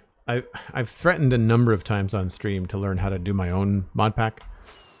inspired. I've threatened a number of times on stream to learn how to do my own mod pack.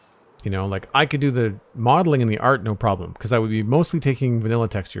 You know, like I could do the modeling and the art no problem, because I would be mostly taking vanilla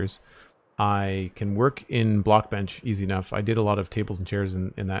textures. I can work in Blockbench easy enough. I did a lot of tables and chairs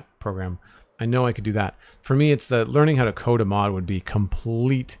in that program. I know I could do that. For me, it's the learning how to code a mod would be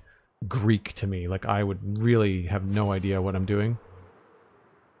complete Greek to me. Like I would really have no idea what I'm doing.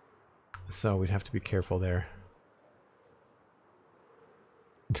 So we'd have to be careful there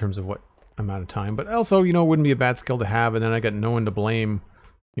in terms of what amount of time. But also, you know, it wouldn't be a bad skill to have. And then I got no one to blame,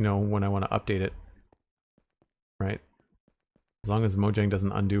 you know, when I want to update it. Right? As long as Mojang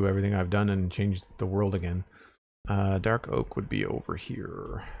doesn't undo everything I've done and change the world again. Dark oak would be over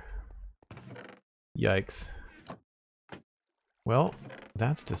here. Yikes. Well,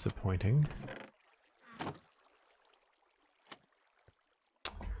 that's disappointing.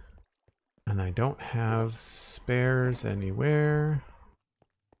 And I don't have spares anywhere.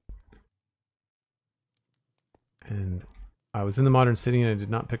 And I was in the Modern City and I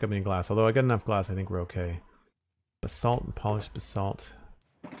did not pick up any glass. Although I got enough glass, I think we're okay. Basalt and polished basalt.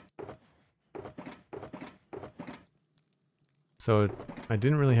 So I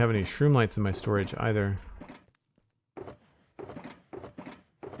didn't really have any shroom lights in my storage either.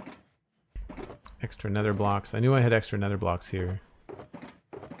 Extra nether blocks. I knew I had extra nether blocks here.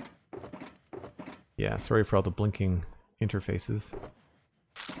 Yeah, sorry for all the blinking interfaces.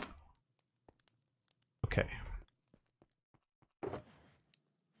 Okay.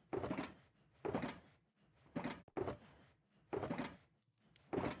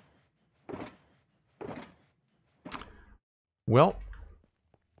 Well,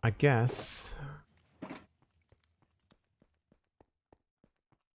 I guess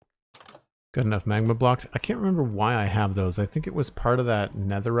got enough magma blocks. I can't remember why I have those. I think it was part of that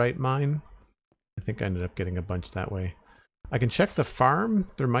netherite mine. I think I ended up getting a bunch that way. I can check the farm.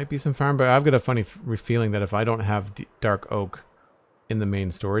 There might be some farm, but I've got a funny feeling that if I don't have dark oak in the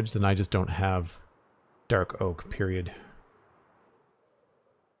main storage, then I just don't have dark oak, period.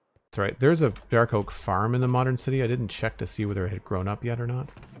 That's right. There's a dark oak farm in the modern city. I didn't check to see whether it had grown up yet or not.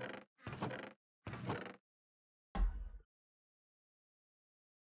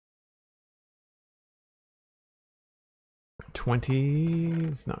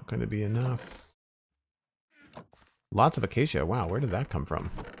 $20 is not going to be enough. Lots of acacia. Wow, where did that come from?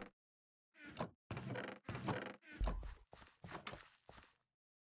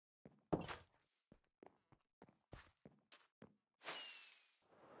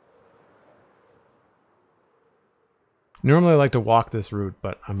 Normally I like to walk this route,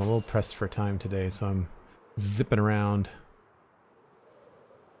 but I'm a little pressed for time today, so I'm zipping around.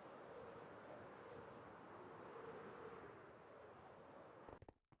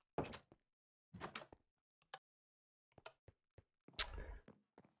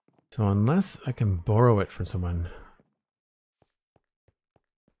 So unless I can borrow it from someone.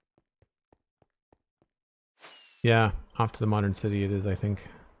 Yeah, off to the modern city it is, I think.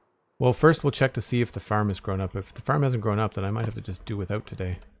 Well, first we'll check to see if the farm has grown up. If the farm hasn't grown up, then I might have to just do without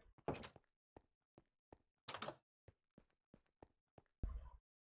today.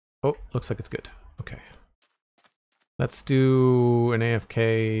 Oh, looks like it's good. Okay. Let's do an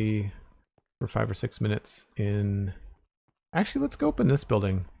AFK for 5 or 6 minutes in... Actually, let's go open this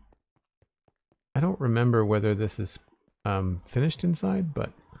building. I don't remember whether this is finished inside,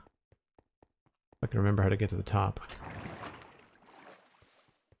 but I can remember how to get to the top.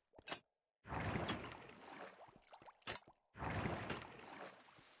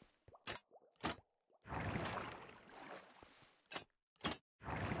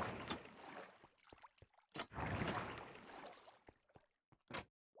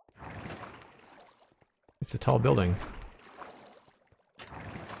 It's a tall building.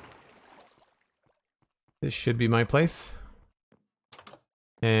 This should be my place.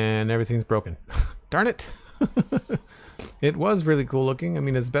 And everything's broken. Darn it! It was really cool looking. I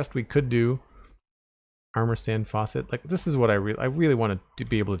mean, as best we could do. Armor stand faucet. Like, this is what I really wanted to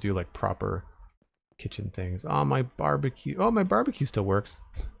be able to do, like, proper kitchen things. Oh, my barbecue. Oh, my barbecue still works.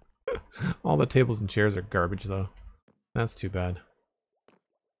 All the tables and chairs are garbage, though. That's too bad.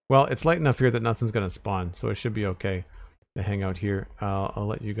 Well, it's light enough here that nothing's going to spawn, so it should be okay to hang out here. I'll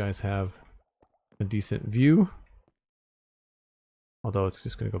let you guys have a decent view. Although it's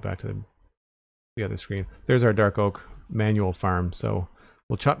just going to go back to the other screen. There's our dark oak manual farm, so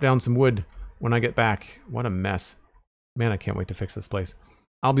we'll chop down some wood when I get back. What a mess. Man, I can't wait to fix this place.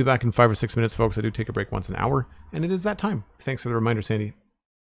 I'll be back in 5 or 6 minutes, folks. I do take a break once an hour, and it is that time. Thanks for the reminder, Sandy.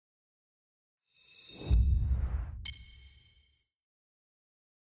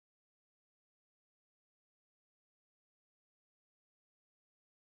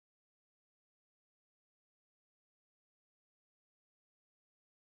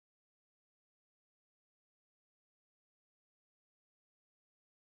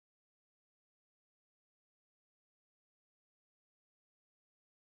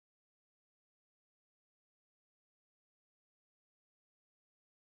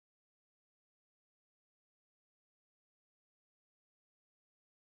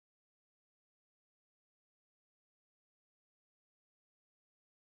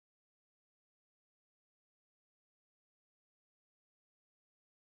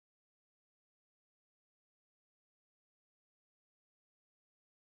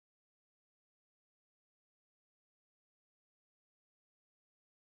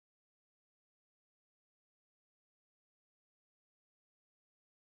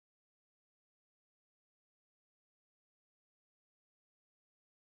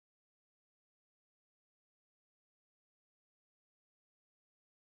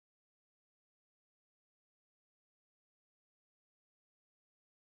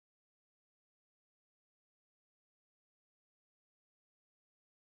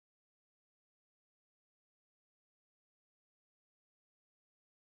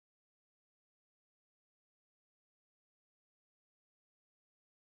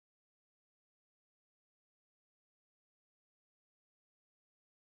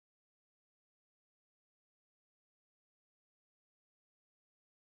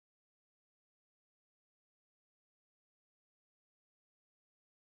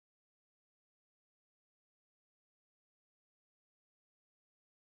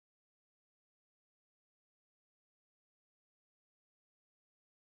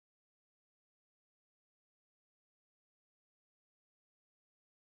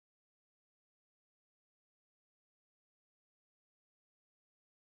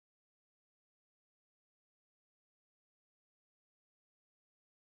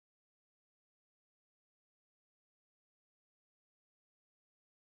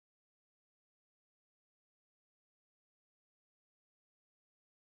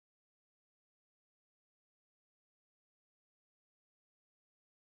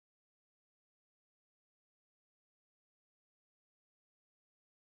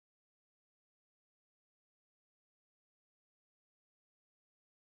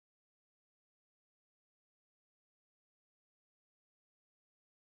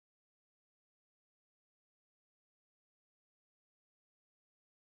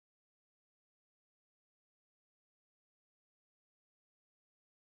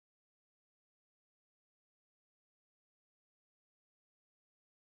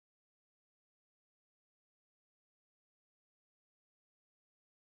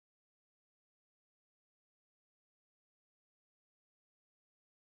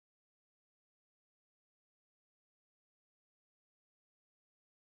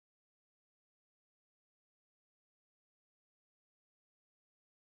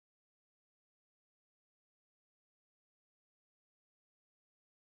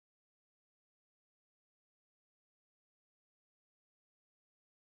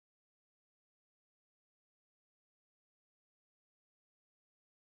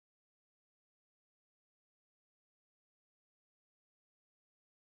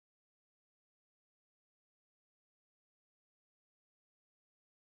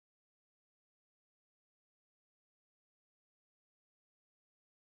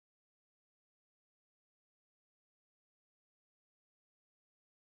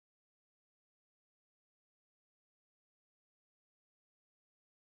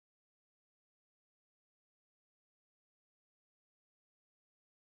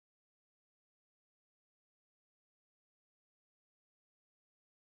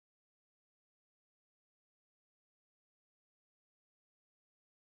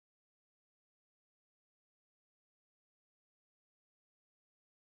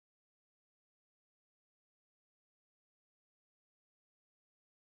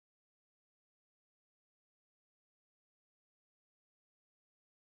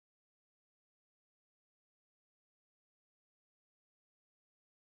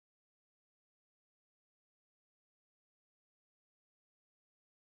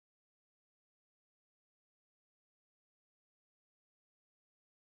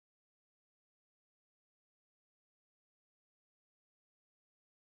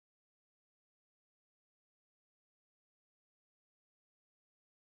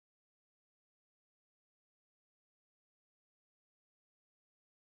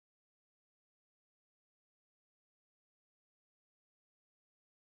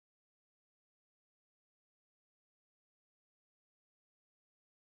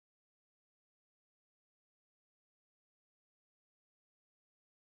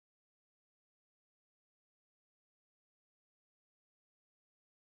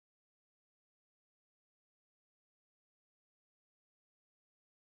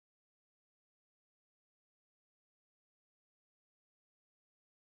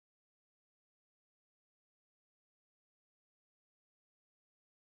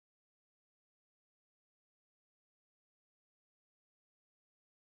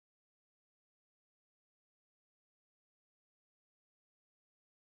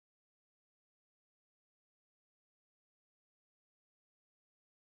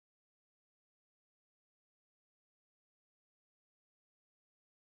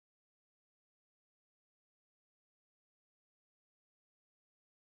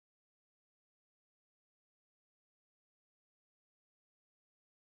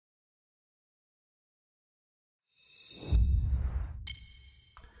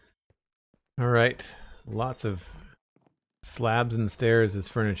 All right, lots of slabs and stairs as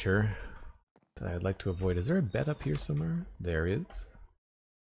furniture that I'd like to avoid. Is there a bed up here somewhere? There is.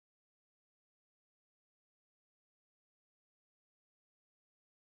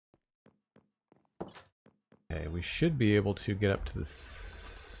 Okay, we should be able to get up to the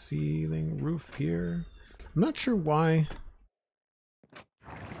ceiling roof here. I'm not sure why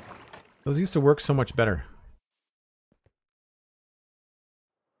those used to work so much better.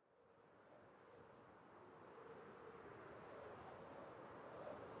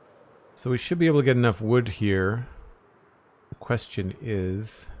 So we should be able to get enough wood here. The question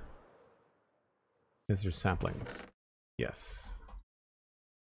is there saplings? Yes.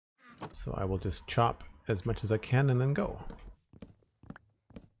 So I will just chop as much as I can and then go.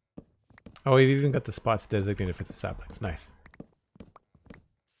 Oh, we've even got the spots designated for the saplings. Nice.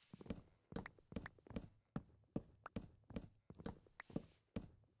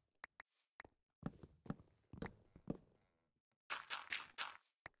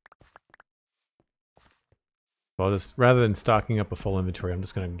 Well, just rather than stocking up a full inventory, I'm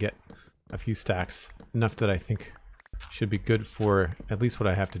just going to get a few stacks, enough that I think should be good for at least what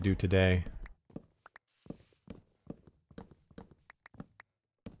I have to do today.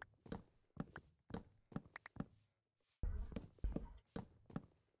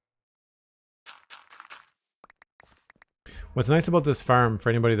 What's nice about this farm, for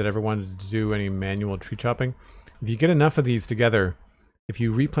anybody that ever wanted to do any manual tree chopping, if you get enough of these together, if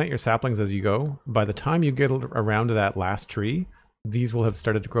you replant your saplings as you go, by the time you get around to that last tree, these will have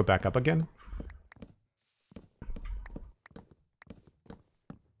started to grow back up again.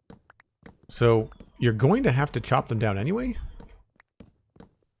 So you're going to have to chop them down anyway.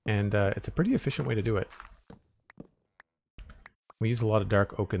 And it's a pretty efficient way to do it. We use a lot of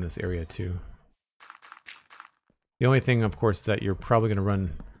dark oak in this area too. The only thing, of course, is that you're probably going to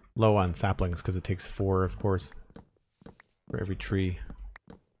run low on saplings because it takes 4, of course, for every tree.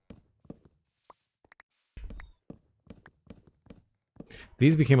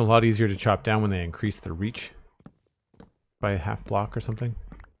 These became a lot easier to chop down when they increased the reach by a half block or something.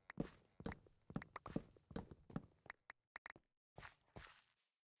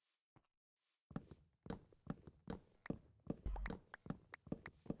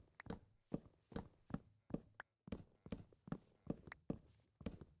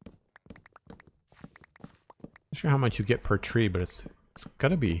 Not sure how much you get per tree, but it's got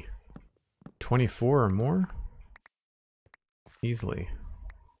to be 24 or more easily.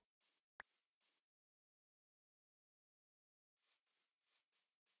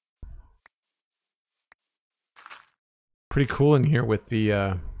 Pretty cool in here with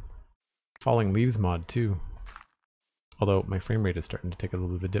the falling leaves mod too. Although my frame rate is starting to take a little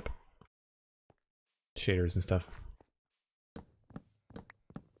bit of a dip. Shaders and stuff.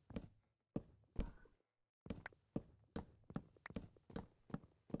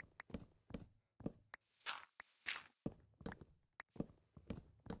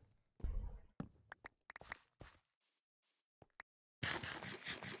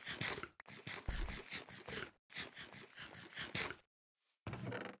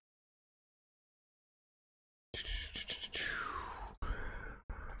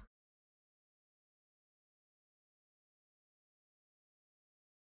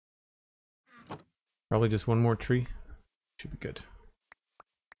 Probably just one more tree. Should be good.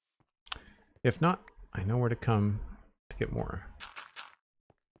 If not, I know where to come to get more.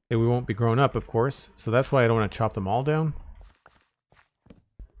 They won't be grown up, of course, so that's why I don't want to chop them all down.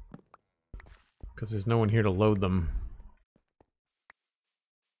 Because there's no one here to load them.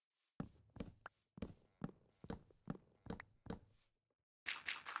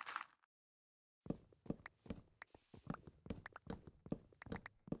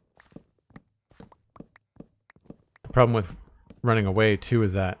 The problem with running away too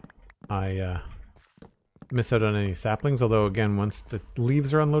is that I miss out on any saplings, although again, once the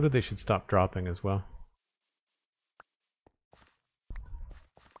leaves are unloaded, they should stop dropping as well.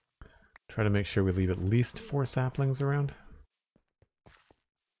 Try to make sure we leave at least 4 saplings around.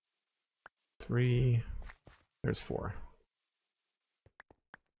 3, there's 4.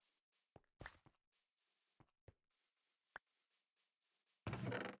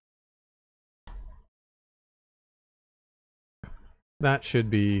 That should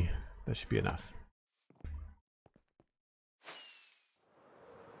be enough.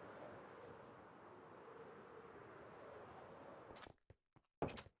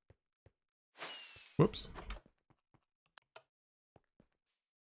 Whoops.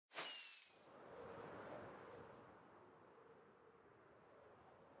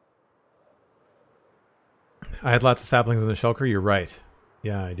 I had lots of saplings in the shulker, you're right.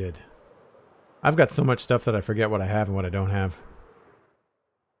 Yeah, I did. I've got so much stuff that I forget what I have and what I don't have.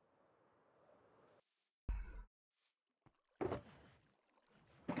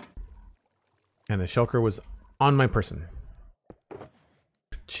 And the shulker was on my person.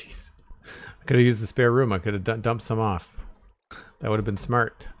 Jeez. I could have used the spare room. I could have dumped some off. That would have been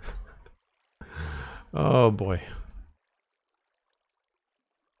smart. Oh boy.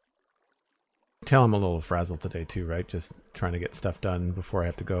 Tell I'm a little frazzled today too, right? Just trying to get stuff done before I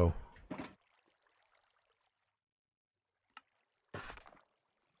have to go.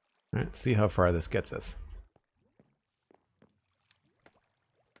 Alright, see how far this gets us.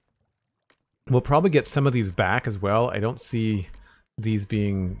 We'll probably get some of these back as well. I don't see these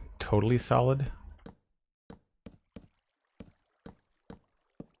being totally solid.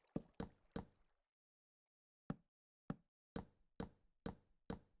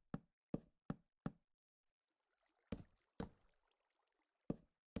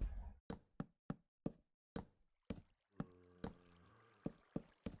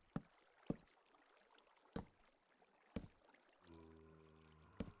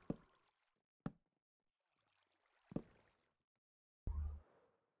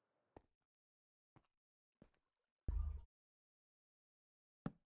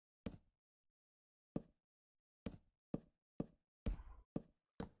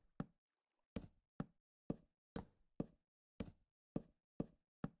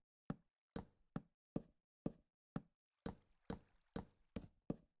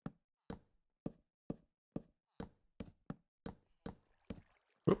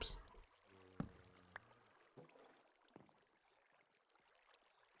 Whoops.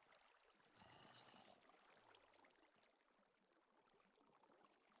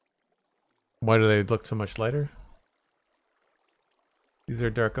 Why do they look so much lighter? These are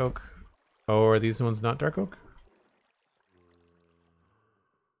dark oak. Oh, are these ones not dark oak?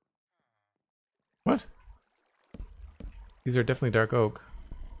 What? These are definitely dark oak.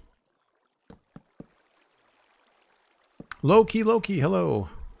 Loki, hello.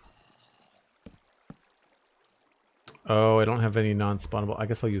 Oh, I don't have any non-spawnable. I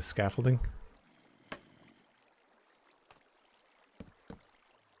guess I'll use scaffolding.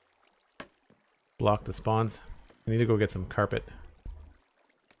 Block the spawns. I need to go get some carpet.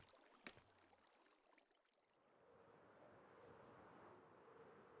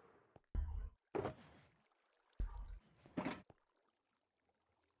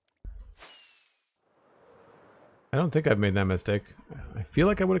 I don't think I've made that mistake. I feel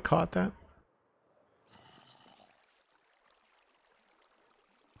like I would have caught that.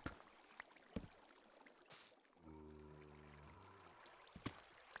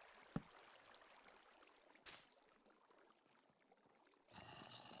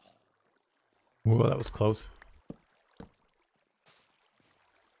 Whoa, that was close.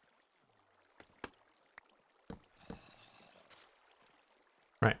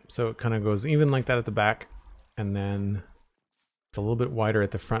 Right, so it kind of goes even like that at the back, and then it's a little bit wider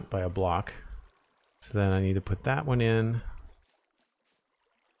at the front by a block. So then I need to put that one in,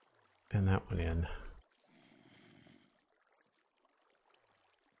 and that one in.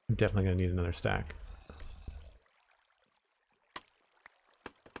 I'm definitely going to need another stack.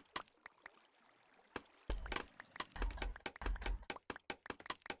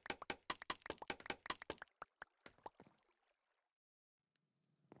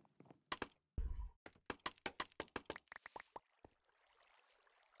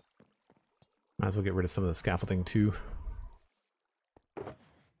 Might as well get rid of some of the scaffolding too.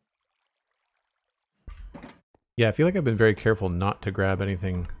 Yeah, I feel like I've been very careful not to grab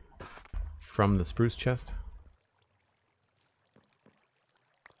anything from the spruce chest.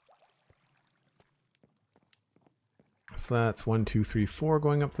 So that's 1, 2, 3, 4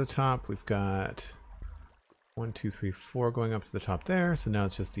 going up to the top. We've got 1, 2, 3, 4 going up to the top there. So now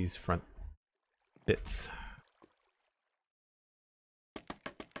it's just these front bits.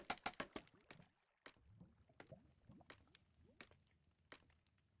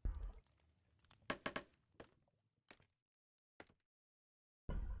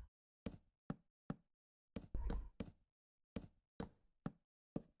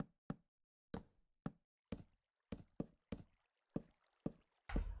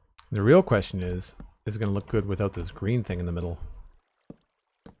 The real question is it going to look good without this green thing in the middle?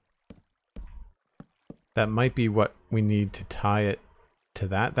 That might be what we need to tie it to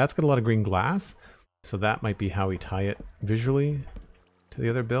that. That's got a lot of green glass, so that might be how we tie it visually to the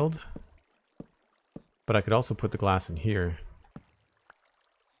other build. But I could also put the glass in here.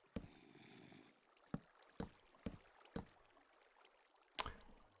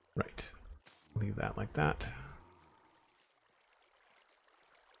 Right. Leave that like that.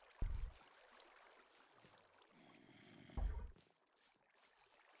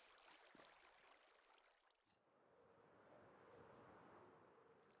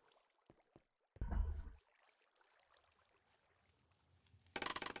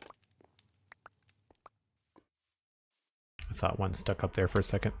 thought one stuck up there for a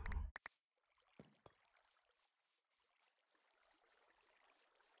second.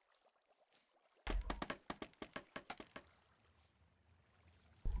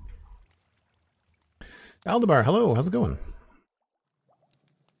 Aldebar, hello, how's it going?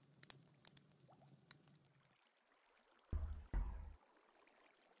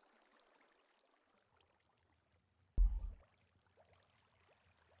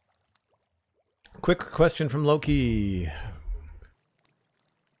 Quick question from Loki.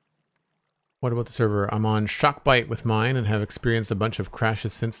 What about the server? I'm on Shockbite with mine and have experienced a bunch of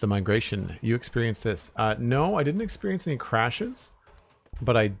crashes since the migration. You experienced this? No, I didn't experience any crashes,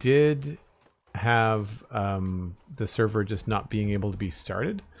 but I did have the server just not being able to be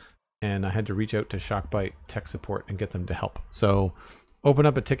started, and I had to reach out to Shockbite tech support and get them to help. So open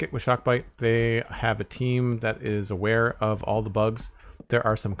up a ticket with Shockbite. They have a team that is aware of all the bugs. There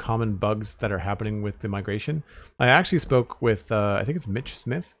are some common bugs that are happening with the migration. I actually spoke with, I think it's Mitch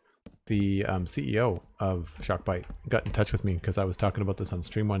Smith, the CEO of Shockbite, got in touch with me because I was talking about this on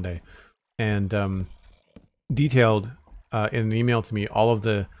stream one day, and detailed in an email to me all of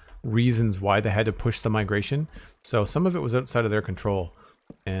the reasons why they had to push the migration. So some of it was outside of their control,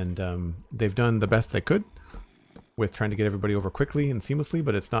 and they've done the best they could with trying to get everybody over quickly and seamlessly,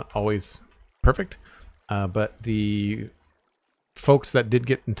 but it's not always perfect. But the folks that did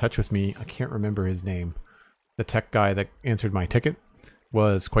get in touch with me, I can't remember his name, the tech guy that answered my ticket,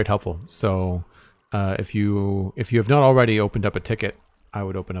 was quite helpful. So if you have not already opened up a ticket, I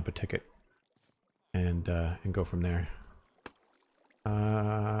would open up a ticket and go from there.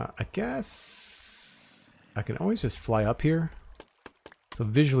 I guess I can always just fly up here. So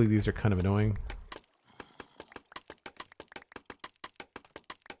visually these are kind of annoying.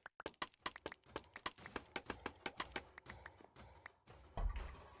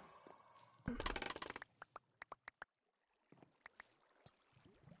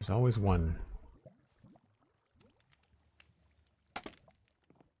 There's always one.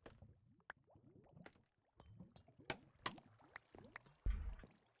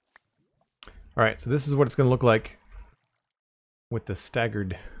 All right, so this is what it's going to look like with the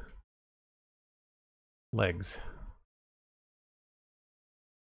staggered legs.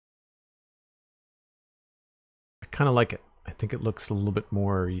 I kind of like it. I think it looks a little bit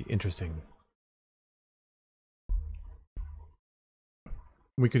more interesting.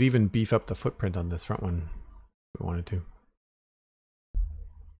 We could even beef up the footprint on this front one if we wanted to.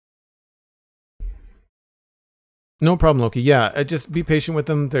 No problem, Loki. Yeah, just be patient with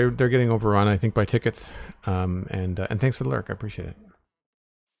them. They're getting overrun, I think, by tickets. And thanks for the lurk. I appreciate it.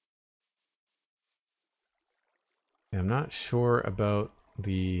 Yeah, I'm not sure about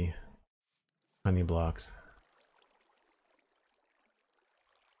the honey blocks.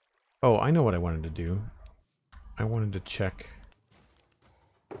 Oh, I know what I wanted to do. I wanted to check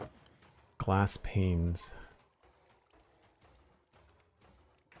glass panes.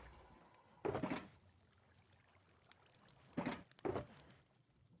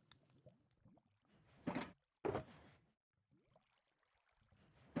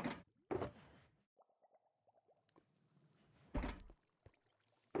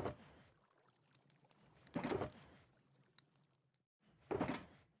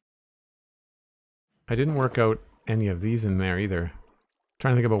 I didn't work out any of these in there either. I'm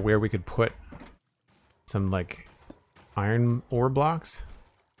trying to think about where we could put some like iron ore blocks.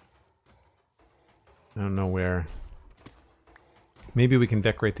 I don't know where. Maybe we can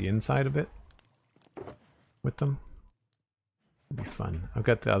decorate the inside a bit with them. It'd be fun. I've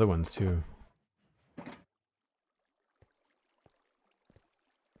got the other ones too.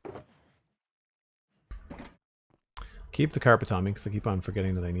 Keep the carpet on me because I keep on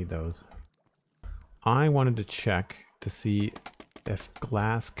forgetting that I need those. I wanted to check to see if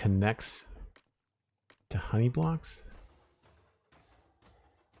glass connects to honey blocks.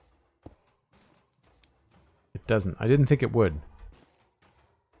 It doesn't. I didn't think it would.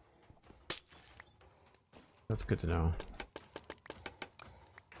 That's good to know.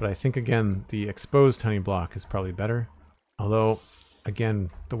 But I think, again, the exposed honey block is probably better. Although,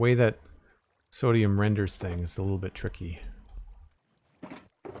 again, the way that sodium renders things is a little bit tricky.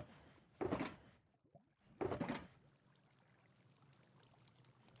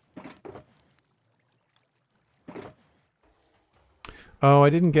 Oh,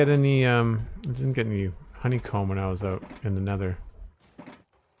 I didn't get any honeycomb when I was out in the nether.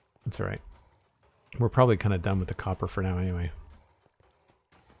 That's alright. We're probably kind of done with the copper for now anyway.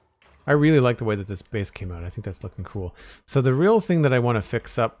 I really like the way that this base came out. I think that's looking cool. So the real thing that I want to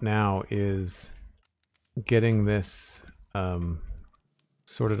fix up now is getting this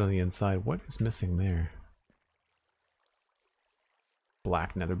sorted on the inside. What is missing there?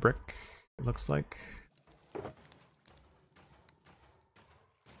 black nether brick, it looks like.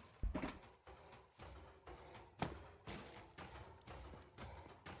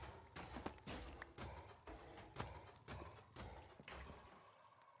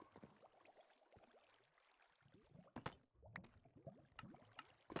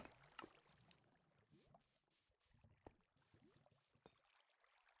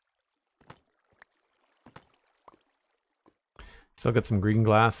 Still got some green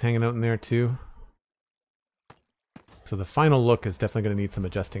glass hanging out in there too. So the final look is definitely going to need some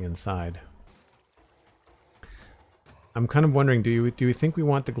adjusting inside. I'm kind of wondering, do you think we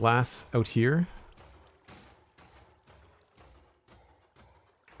want the glass out here?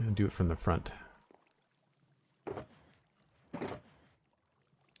 I'm going to do it from the front. I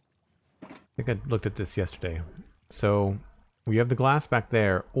think I looked at this yesterday. So we have the glass back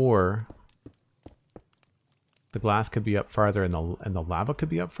there, or the glass could be up farther and the lava could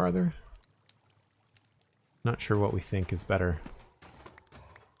be up farther. Not sure what we think is better.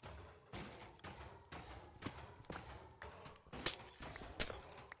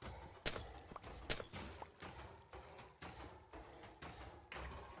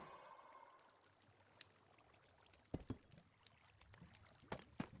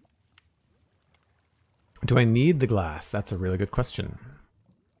 Do I need the glass? That's a really good question.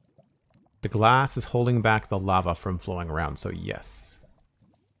 The glass is holding back the lava from flowing around, so yes.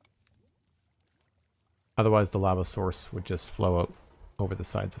 Otherwise, the lava source would just flow out over the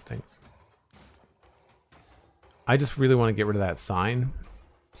sides of things. I just really want to get rid of that sign,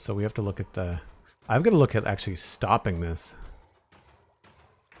 so we have to look at the... I've got to look at actually stopping this.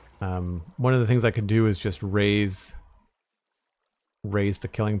 One of the things I could do is just raise the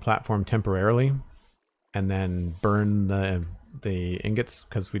killing platform temporarily, and then burn the ingots,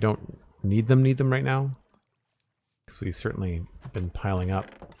 because we don't need them right now, because we've certainly been piling up.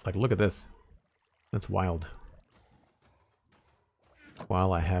 Like, look at this. That's wild.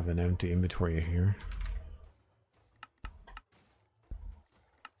 While I have an empty inventory here.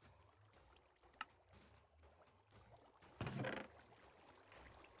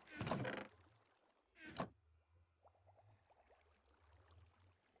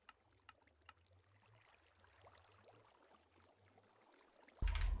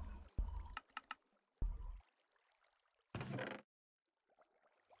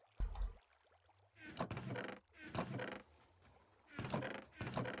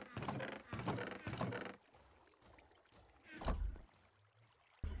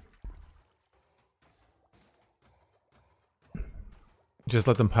 Just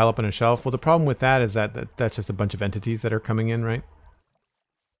let them pile up on a shelf. Well, the problem with that is that that's just a bunch of entities that are coming in, right?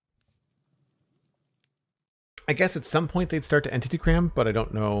 I guess at some point they'd start to entity cram, but I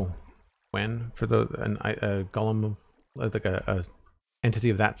don't know when. For a golem, like a entity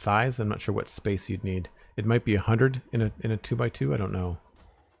of that size, I'm not sure what space you'd need. It might be 100 in a 2x2. I don't know.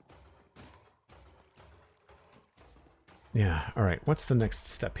 Yeah. All right. What's the next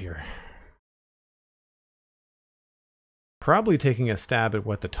step here? Probably taking a stab at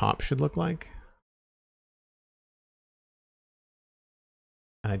what the top should look like.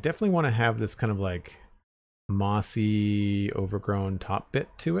 And I definitely want to have this kind of like mossy, overgrown top bit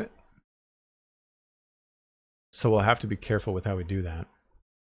to it. So we'll have to be careful with how we do that.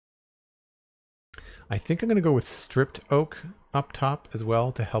 I think I'm going to go with stripped oak up top as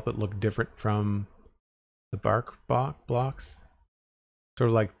well to help it look different from the bark blocks. Sort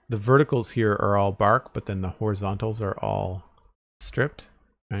of like the verticals here are all bark, but then the horizontals are all stripped,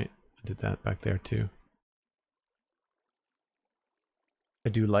 right? I did that back there too. I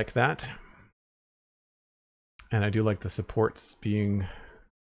do like that. And I do like the supports being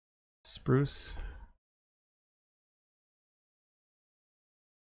spruce.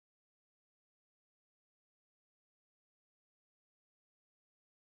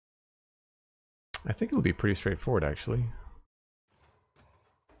 I think it'll be pretty straightforward, actually.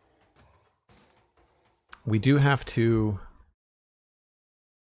 We do have to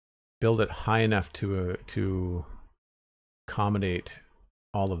build it high enough to accommodate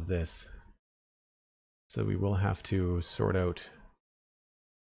all of this. So we will have to sort out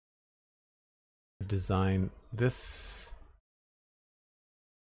the design. This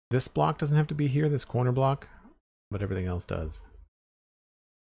block doesn't have to be here, this corner block, but everything else does.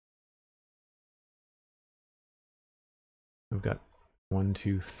 I've got 1,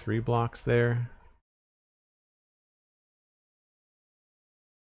 2, 3 blocks there.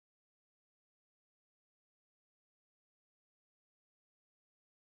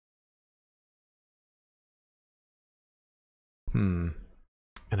 And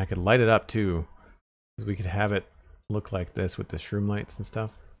I could light it up too, because we could have it look like this with the shroom lights and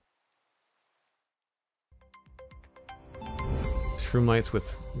stuff. Shroom lights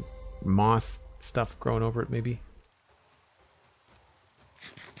with moss stuff growing over it, maybe.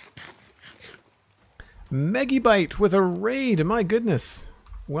 Megibite with a raid, my goodness.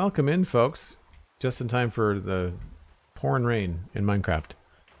 Welcome in, folks. Just in time for the pouring rain in Minecraft.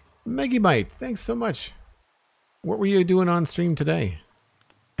 Megibite, thanks so much. What were you doing on stream today?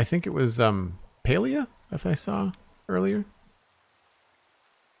 I think it was Palea, if I saw earlier.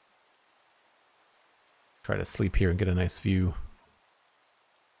 Try to sleep here and get a nice view.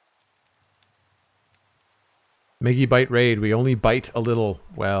 Megibite raid, we only bite a little.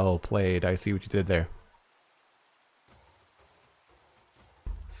 Well played, I see what you did there.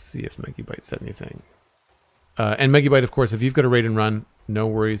 Let's see if Megibite said anything. And Megibite, of course, if you've got a raid and run, no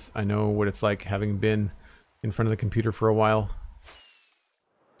worries. I know what it's like having been in front of the computer for a while.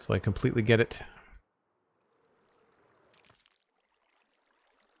 So I completely get it.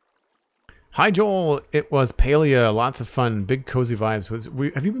 Hi Joel, it was Palea, lots of fun, big cozy vibes.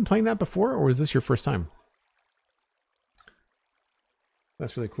 Have you been playing that before, or is this your first time?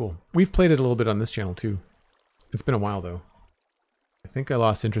 That's really cool. We've played it a little bit on this channel too. It's been a while though. I think I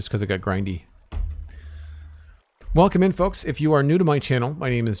lost interest because it got grindy. Welcome in, folks. If you are new to my channel, my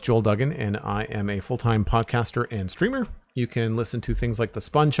name is Joel Duggan, and I am a full-time podcaster and streamer. You can listen to things like the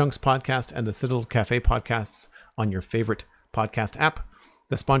Spawn Chunks podcast and the Citadel Cafe podcasts on your favorite podcast app.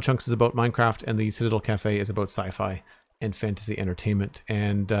 The Spawn Chunks is about Minecraft, and the Citadel Cafe is about sci-fi and fantasy entertainment.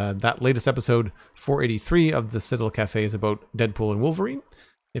 And that latest episode, 483 of the Citadel Cafe, is about Deadpool and Wolverine,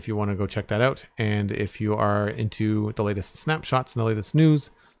 if you want to go check that out. And if you are into the latest snapshots and the latest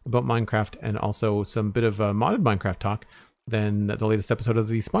news about Minecraft, and also some bit of modded Minecraft talk, then the latest episode of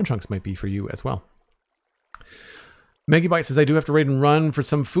the Spawn Chunks might be for you as well. Megibite says, I do have to raid and run for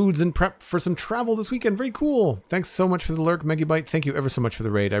some foods and prep for some travel this weekend. Very cool. Thanks so much for the lurk, Megibite. Thank you ever so much for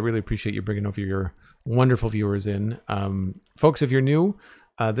the raid. I really appreciate you bringing over your wonderful viewers in. Folks, if you're new,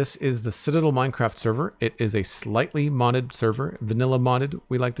 this is the Citadel Minecraft server. It is a slightly modded server, vanilla modded,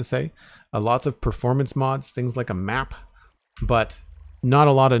 we like to say. Lots of performance mods, things like a map, but not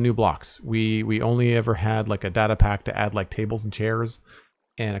a lot of new blocks. We only ever had like a data pack to add like tables and chairs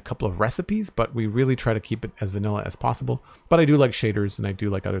and a couple of recipes, but we really try to keep it as vanilla as possible. But I do like shaders, and I do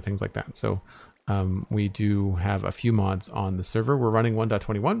like other things like that. So we do have a few mods on the server. We're running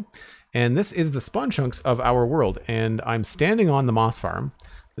 1.21, and this is the spawn chunks of our world. And I'm standing on the moss farm.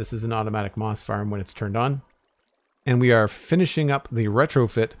 This is an automatic moss farm when it's turned on. And we are finishing up the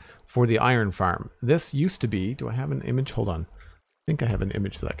retrofit for the iron farm. This used to be, do I have an image? Hold on. I think I have an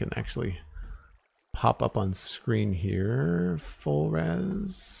image that I can actually pop up on screen here. Full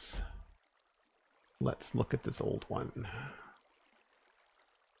res. Let's look at this old one.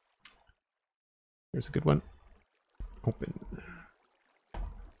 Here's a good one. Open.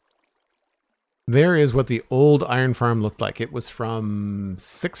 There is what the old iron farm looked like. It was from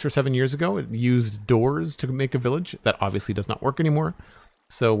 6 or 7 years ago. It used doors to make a village. That obviously does not work anymore.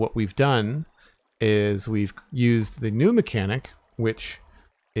 So what we've done is we've used the new mechanic, which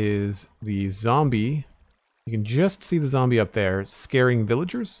is the zombie. You can just see the zombie up there scaring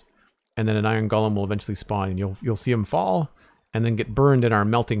villagers, and then an iron golem will eventually spawn, and you'll see him fall and then get burned in our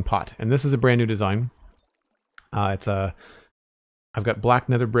melting pot. And this is a brand new design. I've got black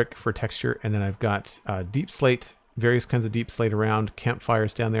nether brick for texture, and then I've got deep slate, various kinds of deep slate around,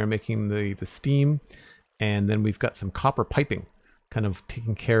 campfires down there making the steam, and then we've got some copper piping, kind of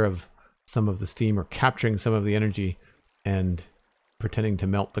taking care of some of the steam or capturing some of the energy and pretending to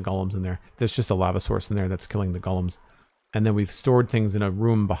melt the golems in there. There's just a lava source in there that's killing the golems. And then we've stored things in a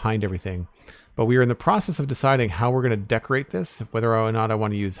room behind everything. But we are in the process of deciding how we're going to decorate this, whether or not I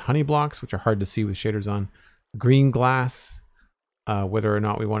want to use honey blocks, which are hard to see with shaders on, green glass, whether or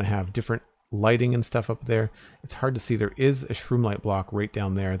not we want to have different lighting and stuff up there. It's hard to see. There is a shroom light block right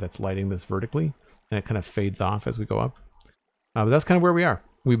down there that's lighting this vertically, and it kind of fades off as we go up. But that's kind of where we are.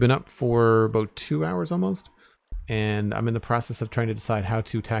 We've been up for about 2 hours almost. And I'm in the process of trying to decide how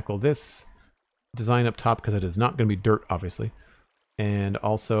to tackle this design up top, because it is not going to be dirt, obviously. And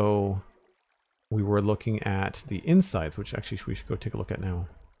also, we were looking at the insides, which actually we should go take a look at now.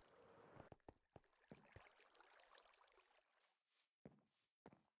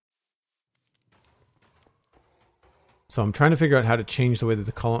 So I'm trying to figure out how to change the way that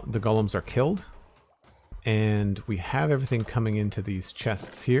the golems are killed. And we have everything coming into these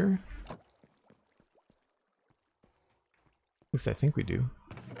chests here. At least I think we do.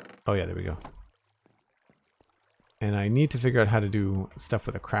 Oh yeah, there we go. And I need to figure out how to do stuff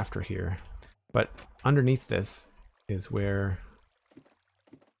with a crafter here. But underneath this is where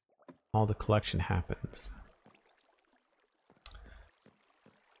all the collection happens.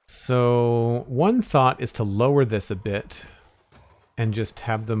 So one thought is to lower this a bit and just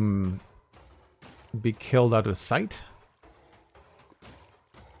have them be killed out of sight.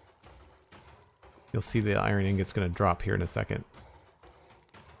 You'll see the iron ingot's going to drop here in a second.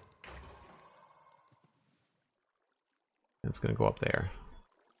 It's going to go up there.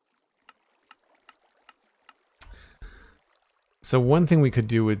 So one thing we could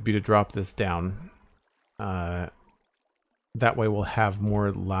do would be to drop this down. That way we'll have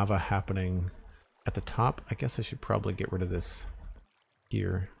more lava happening at the top. I guess I should probably get rid of this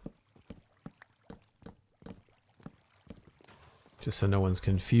here. Just so no one's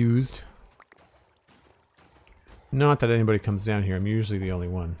confused. Not that anybody comes down here. I'm usually the only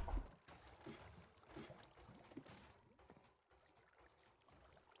one.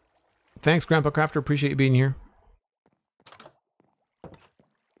 Thanks, GrandpaCrafter. Appreciate you being here.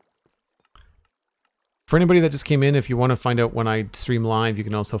 For anybody that just came in, if you want to find out when I stream live, you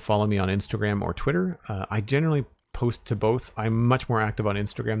can also follow me on Instagram or Twitter. I generally post to both. I'm much more active on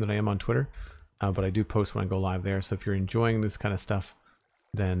Instagram than I am on Twitter, but I do post when I go live there. So if you're enjoying this kind of stuff,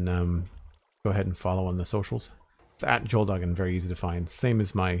 then go ahead and follow on the socials. It's at JoelDuggan, very easy to find. Same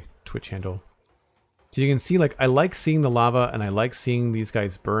as my Twitch handle. So you can see, like, I like seeing the lava and I like seeing these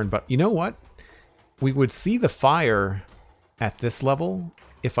guys burn, but you know what? We would see the fire at this level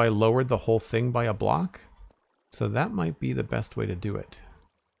if I lowered the whole thing by a block. So that might be the best way to do it.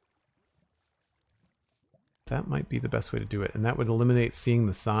 That might be the best way to do it. And that would eliminate seeing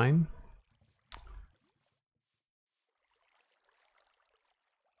the sign.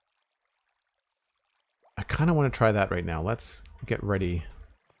 I kind of want to try that right now. Let's get ready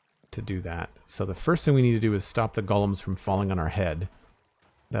to do that. So the first thing we need to do is stop the golems from falling on our head.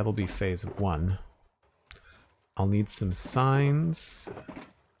 That'll be phase 1. I'll need some signs.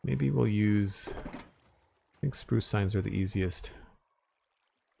 Maybe we'll use, I think spruce signs are the easiest.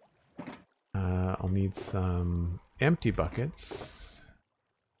 I'll need some empty buckets.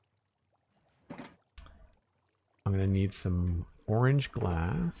 I'm going to need some orange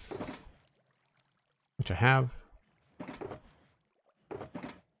glass, which I have.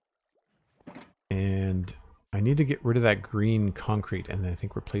 And I need to get rid of that green concrete and I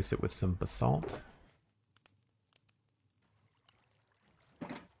think replace it with some basalt.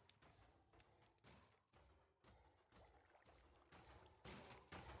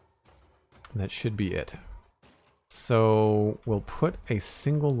 And that should be it. So we'll put a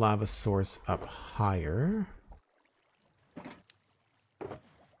single lava source up higher.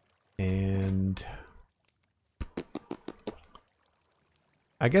 And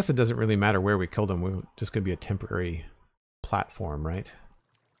I guess it doesn't really matter where we killed them. We're just going to be a temporary platform, right?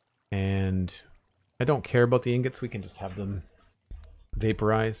 And I don't care about the ingots. We can just have them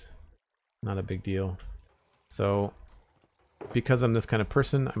vaporize. Not a big deal. So because I'm this kind of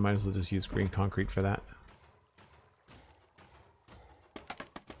person, I might as well just use green concrete for that.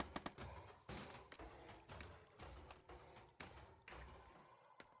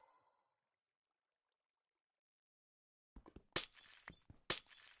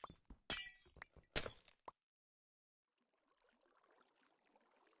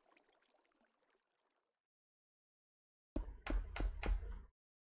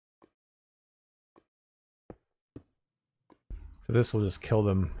 So this will just kill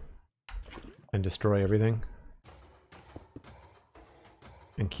them and destroy everything.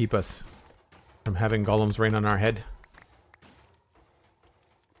 And keep us from having golems rain on our head.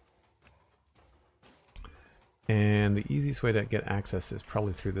 And the easiest way to get access is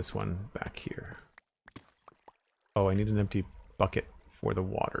probably through this one back here. Oh, I need an empty bucket for the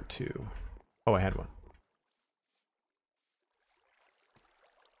water too. Oh, I had one.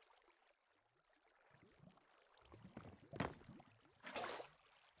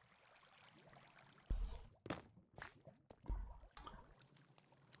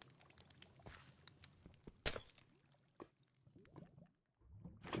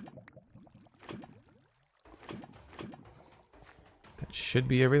 Should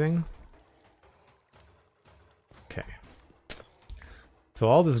be everything. Okay. So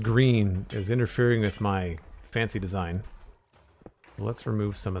all this green is interfering with my fancy design. Let's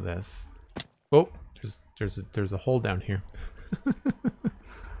remove some of this. Oh, there's a hole down here.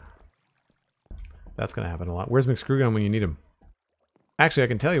 That's gonna happen a lot. Where's McScrewgunn when you need him? Actually, I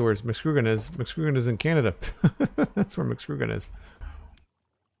can tell you where McScrewgunn is. McScrewgunn is in Canada. That's where McScrewgunn is.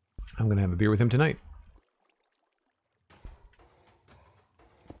 I'm gonna have a beer with him tonight.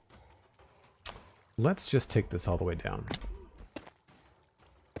 Let's just take this all the way down.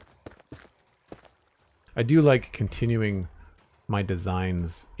 I do like continuing my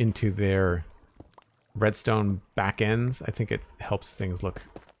designs into their redstone back ends. I think it helps things look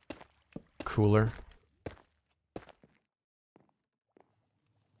cooler.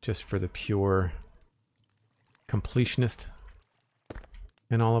 Just for the pure completionist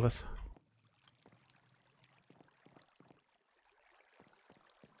in all of us.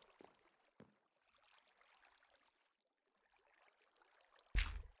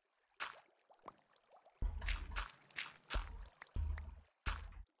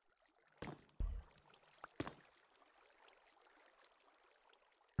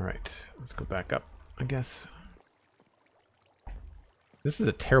 All right, let's go back up, I guess. This is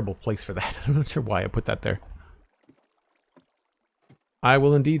a terrible place for that. I'm not sure why I put that there. I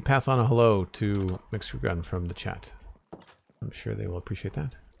will indeed pass on a hello to McScrewgunn from the chat. I'm sure they will appreciate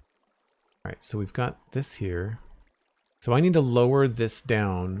that. All right, so we've got this here. So I need to lower this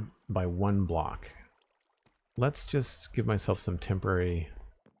down by 1 block. Let's just give myself some temporary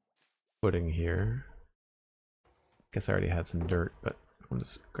footing here. Guess I already had some dirt, but I'll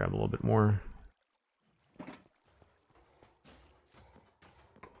just grab a little bit more.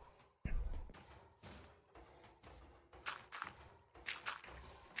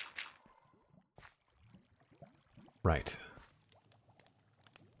 Right.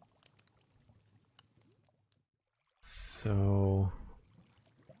 So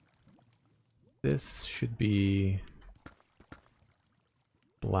this should be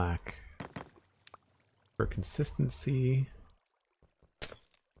black for consistency.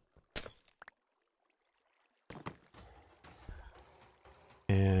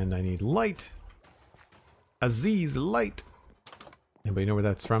 And I need light. Aziz light. Anybody know where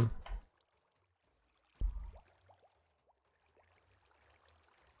that's from?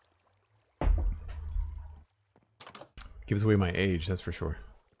 Gives away my age, that's for sure.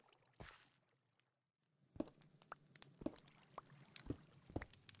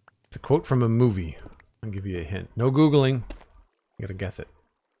 It's a quote from a movie. I'll give you a hint. No Googling. You gotta guess it.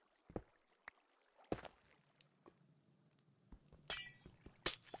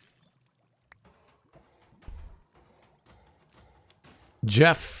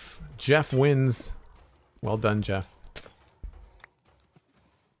 Jeff. Jeff wins. Well done, Jeff.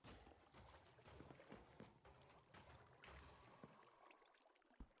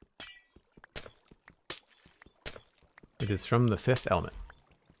 It is from the Fifth Element.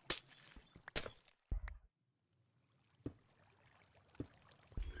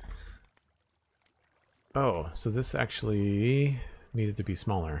 Oh, so this actually needed to be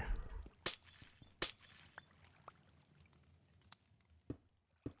smaller.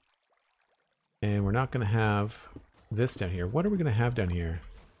 And we're not going to have this down here. What are we going to have down here?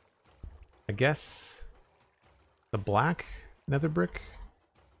 I guess the black nether brick.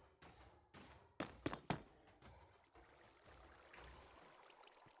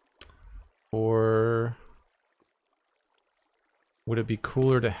 Or would it be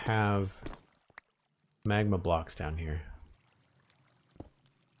cooler to have magma blocks down here? I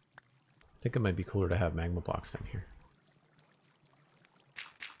think it might be cooler to have magma blocks down here.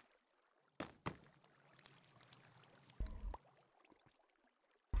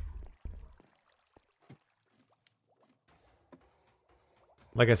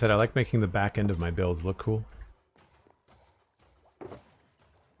 Like I said, I like making the back end of my builds look cool.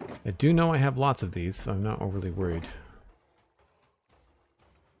 I do know I have lots of these, so I'm not overly worried.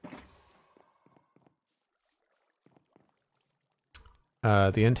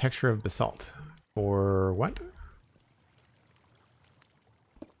 The end texture of basalt. For what?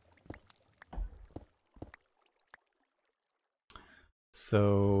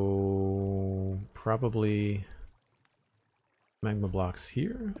 So probably magma blocks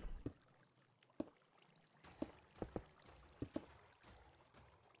here.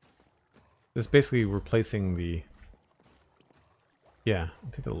 This is basically replacing the... Yeah,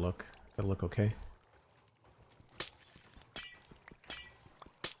 I think that'll look okay.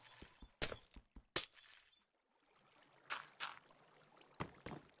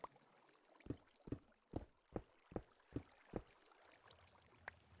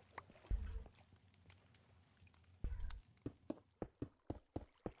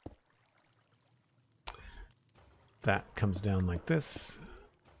 That comes down like this.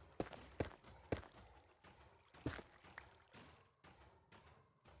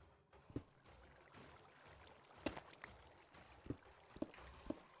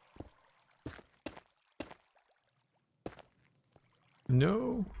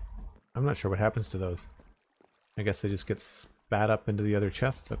 No, I'm not sure what happens to those. I guess they just get spat up into the other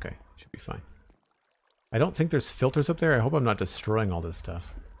chests. Okay, should be fine. I don't think there's filters up there. I hope I'm not destroying all this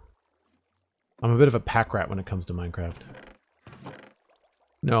stuff. I'm a bit of a pack rat when it comes to Minecraft.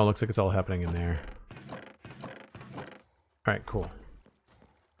 No, it looks like it's all happening in there. Alright, cool.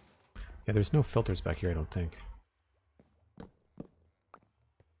 Yeah, there's no filters back here, I don't think.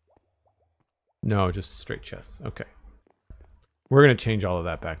 No, just straight chests. Okay. We're going to change all of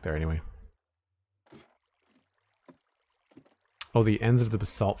that back there anyway. Oh, the ends of the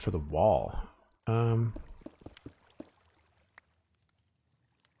basalt for the wall.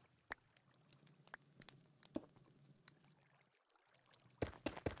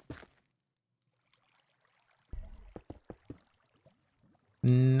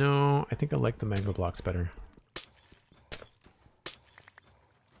 No, I think I like the mango blocks better.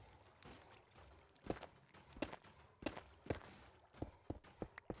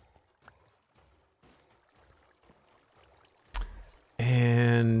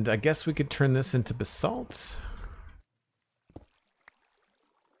 And I guess we could turn this into basalt.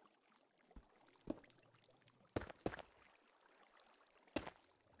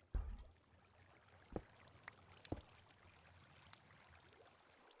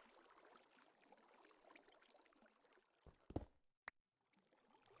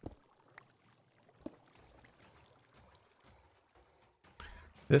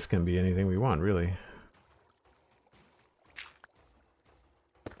 This can be anything we want, really.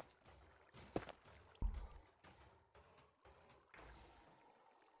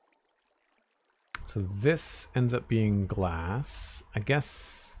 So this ends up being glass. I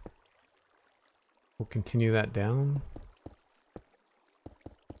guess we'll continue that down.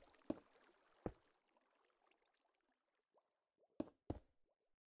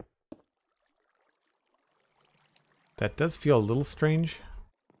 That does feel a little strange.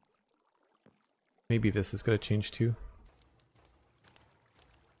 Maybe this is going to change too.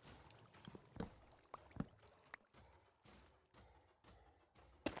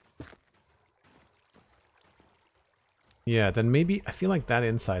 Yeah, then maybe I feel like that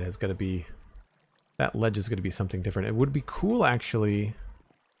inside has got to be, that ledge is going to be something different. It would be cool actually.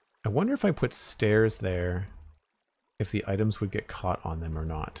 I wonder if I put stairs there, if the items would get caught on them or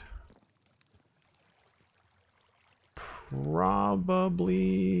not.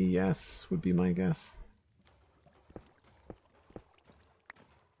 Probably yes, would be my guess.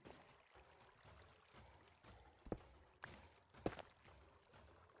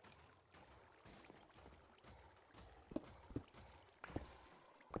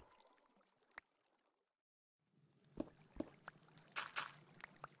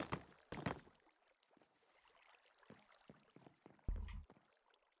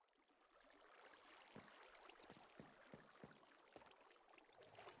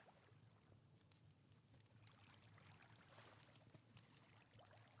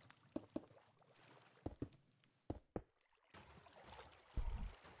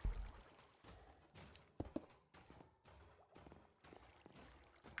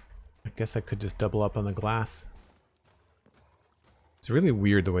 I guess I could just double up on the glass. It's really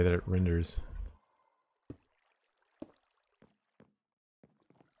weird the way that it renders.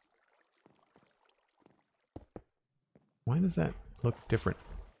 Why does that look different?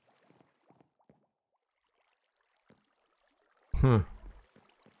 Huh.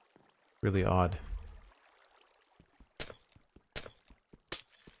 Really odd.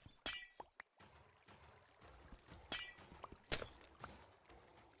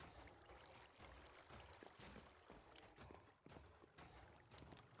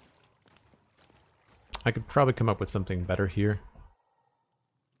 I could probably come up with something better here.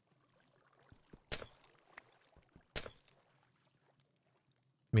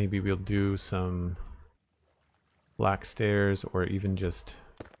 Maybe we'll do some black stairs or even just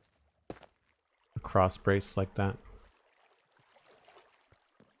a cross brace like that.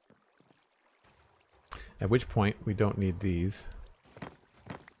 At which point we don't need these.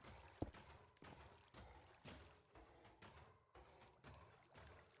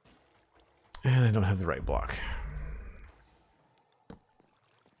 And I don't have the right block.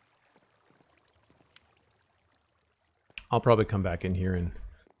 I'll probably come back in here and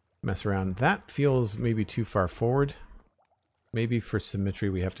mess around. That feels maybe too far forward. Maybe for symmetry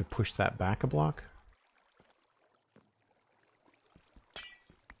we have to push that back a block.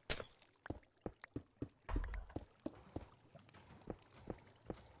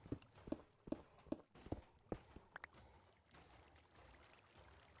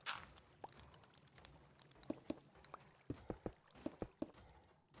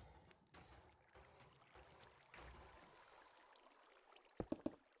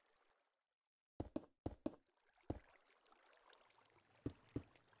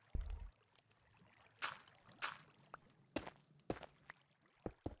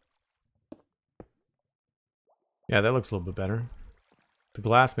 Yeah, that looks a little bit better. The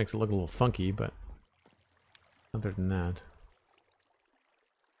glass makes it look a little funky, but other than that.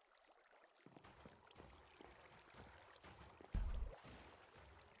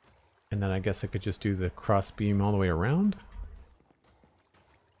 And then I guess I could just do the cross beam all the way around.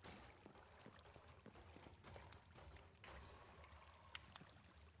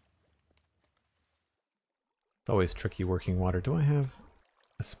 It's always tricky working water. Do I have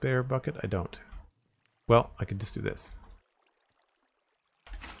a spare bucket? I don't. Well, I could just do this.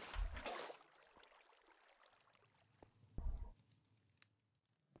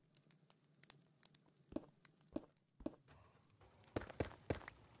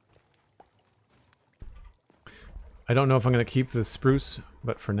 I don't know if I'm going to keep the spruce,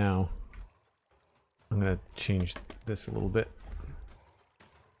 but for now, I'm going to change this a little bit.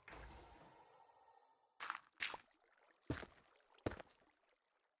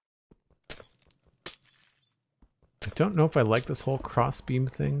 I don't know if I like this whole cross beam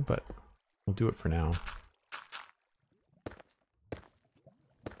thing, but we'll do it for now.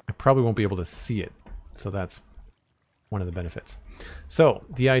 I probably won't be able to see it, so that's one of the benefits. So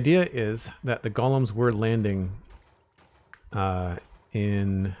the idea is that the golems were landing on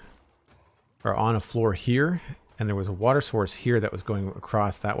a floor here, and there was a water source here that was going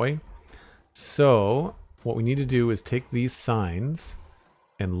across that way. So what we need to do is take these signs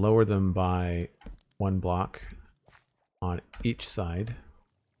and lower them by 1 block on each side.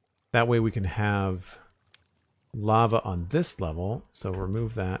 That way we can have lava on this level. So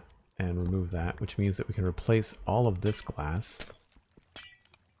remove that and remove that, which means that we can replace all of this glass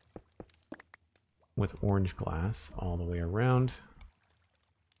with orange glass all the way around.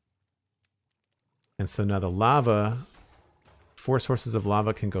 And so now the lava, 4 sources of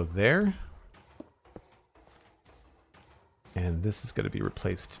lava can go there. And this is going to be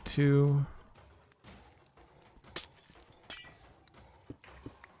replaced too.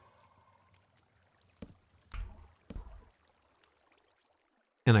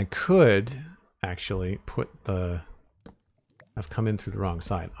 And I could actually put the... I've come in through the wrong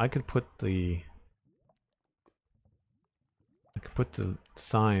side. I could put the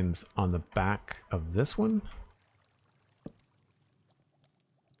signs on the back of this one.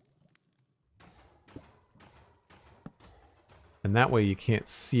 And that way you can't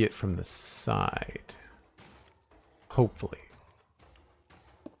see it from the side. Hopefully.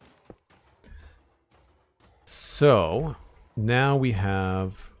 So now we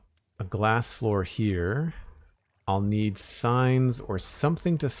have a glass floor here. I'll need signs or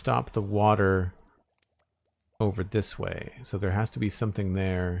something to stop the water over this way. So there has to be something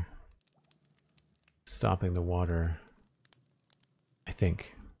there stopping the water, I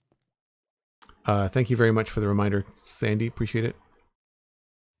think. Thank you very much for the reminder, Sandy. Appreciate it.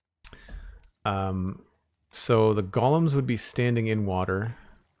 So the golems would be standing in water.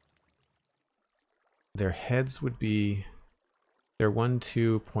 Their heads would be... They're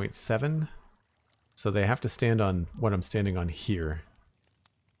 1.2.7. So they have to stand on what I'm standing on here.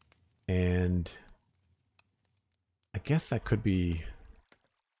 And I guess that could be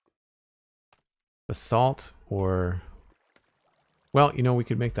basalt or... Well, you know, we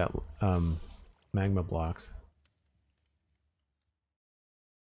could make that magma blocks.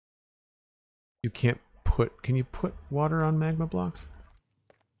 You can't put... Can you put water on magma blocks?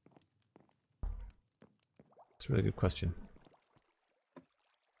 That's a really good question.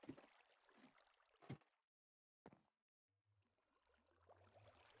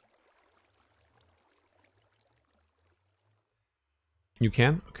 You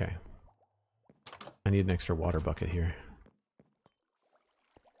can? Okay. I need an extra water bucket here.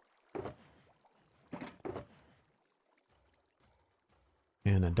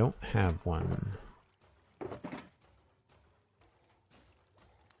 And I don't have one.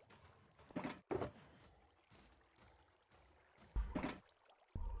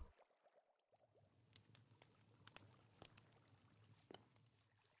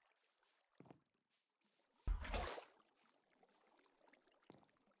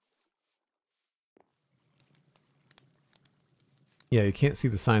 Yeah, you can't see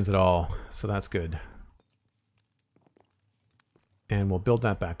the signs at all, so that's good. And we'll build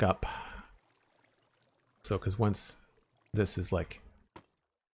that back up. So, because once this is like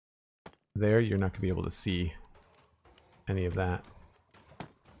there, you're not going to be able to see any of that.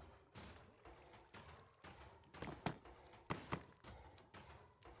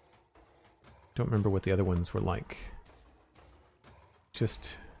 Don't remember what the other ones were like.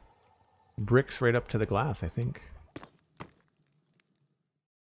 Just bricks right up to the glass, I think.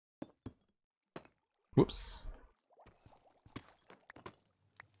 Whoops.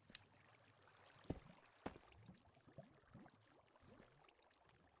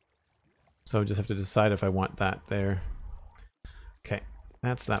 So I just have to decide if I want that there. Okay,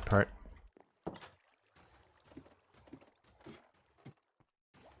 that's that part.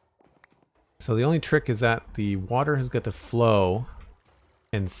 So the only trick is that the water has got to flow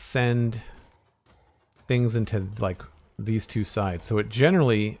and send things into like these two sides. So it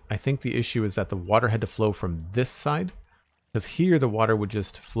generally, I think the issue is that the water had to flow from this side, because here the water would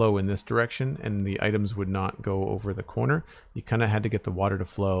just flow in this direction and the items would not go over the corner. You kind of had to get the water to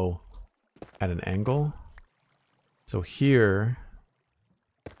flow at an angle. So here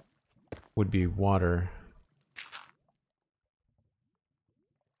would be water.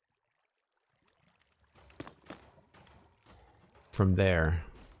 From there.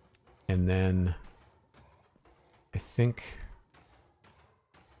 And then I think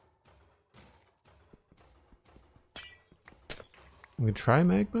I'm gonna try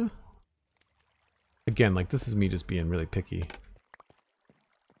magma. Again, like this is me just being really picky.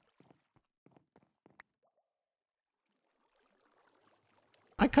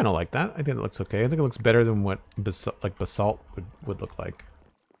 I kind of like that. I think it looks okay. I think it looks better than what basalt would look like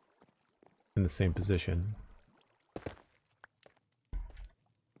in the same position.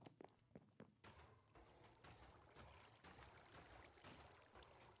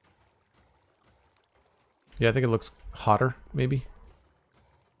 Yeah, I think it looks hotter, maybe.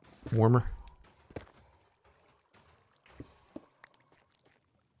 Warmer.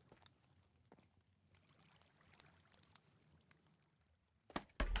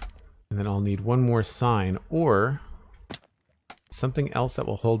 And then I'll need one more sign or something else that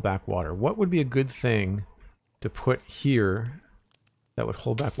will hold back water. What would be a good thing to put here that would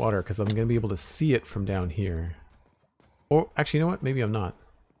hold back water? Because I'm going to be able to see it from down here. Or actually, you know what? Maybe I'm not.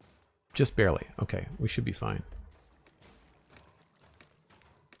 Just barely. Okay, we should be fine.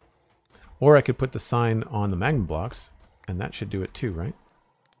 Or I could put the sign on the magma blocks, and that should do it too, right?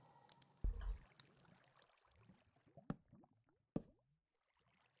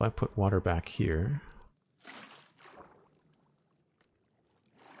 If I put water back here.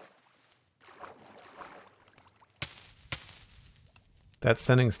 That's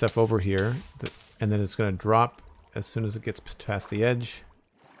sending stuff over here, and then it's going to drop as soon as it gets past the edge.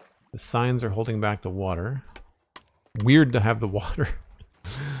 The signs are holding back the water. Weird to have the water.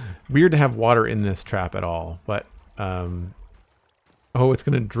 Weird to have water in this trap at all, but oh, it's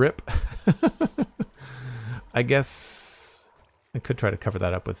going to drip. I guess I could try to cover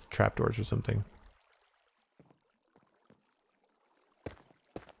that up with trapdoors or something.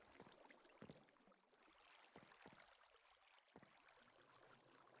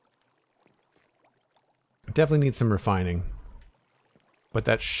 Definitely needs some refining. But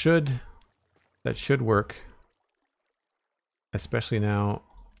that should work. Especially now.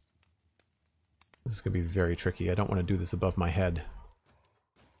 This is going to be very tricky. I don't want to do this above my head.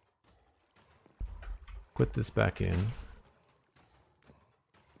 Put this back in.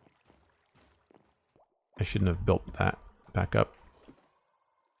 I shouldn't have built that back up.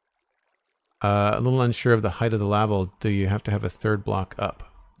 A little unsure of the height of the lava. Do you have to have a third block up?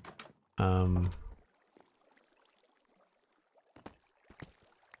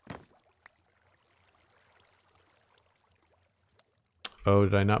 Oh,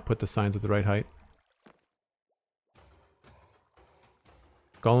 did I not put the signs at the right height?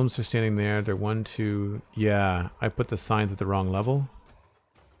 Golems are standing there. They're 1, 2. Yeah, I put the signs at the wrong level.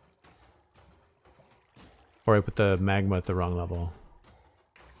 Or I put the magma at the wrong level.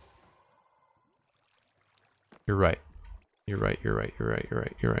 You're right. You're right, you're right, you're right, you're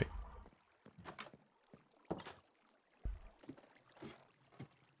right, you're right.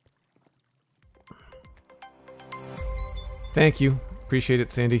 Thank you. Appreciate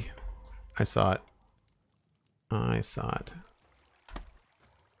it, Sandy. I saw it. I saw it.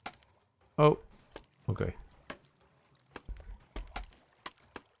 Oh, okay.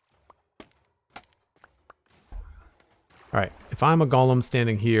 Alright, if I'm a golem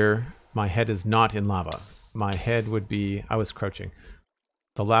standing here, my head is not in lava. My head would be... I was crouching.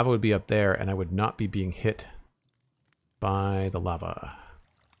 The lava would be up there, and I would not be being hit by the lava.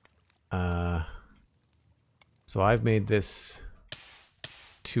 So I've made this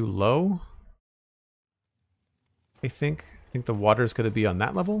too low. I think the water's going to be on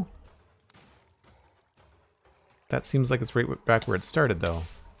that level. That seems like it's right back where it started, though.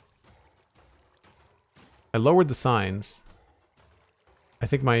 I lowered the signs. I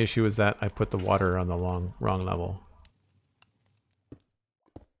think my issue is that I put the water on the wrong level.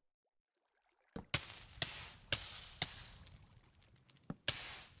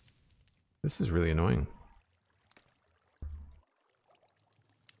 This is really annoying.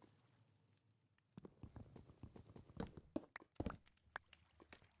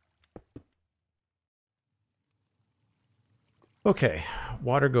 Okay,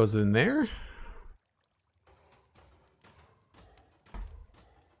 water goes in there.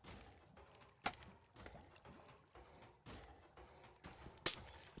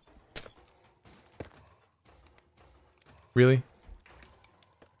 Really?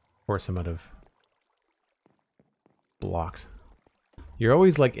 Of course I'm out of blocks. You're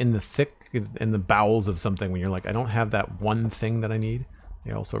always like in the bowels of something when you're like, I don't have that one thing that I need.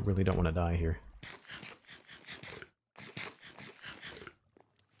 I also really don't want to die here.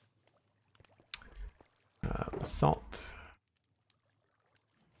 Salt.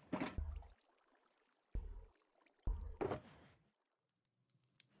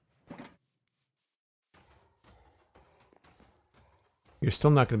 You're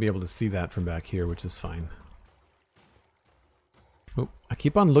still not going to be able to see that from back here, which is fine. Oh, I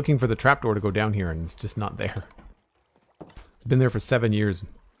keep on looking for the trapdoor to go down here, and it's just not there. It's been there for 7 years.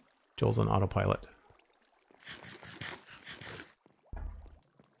 Joel's on autopilot.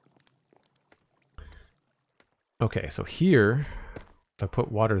 Okay, so here, if I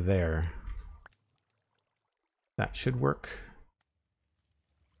put water there, that should work.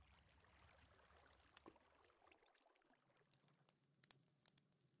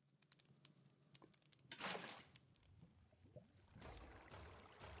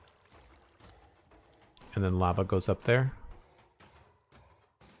 And then lava goes up there.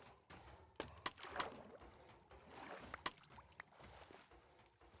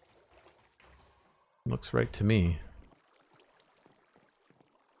 Looks right to me.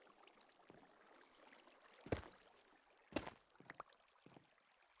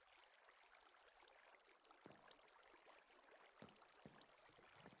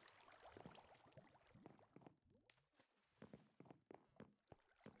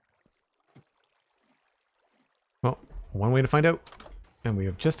 Well, one way to find out, and we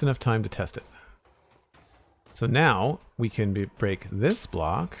have just enough time to test it. So now we can break this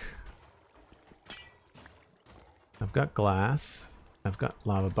block. I've got glass. I've got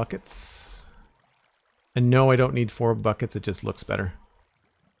lava buckets. And no, I don't need 4 buckets. It just looks better.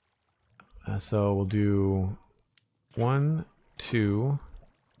 So we'll do 1, 2.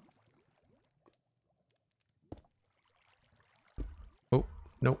 Oh,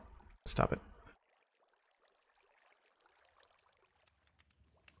 nope. Stop it.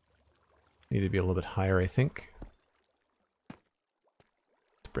 Need to be a little bit higher, I think.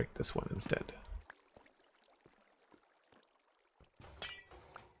 Let's break this one instead.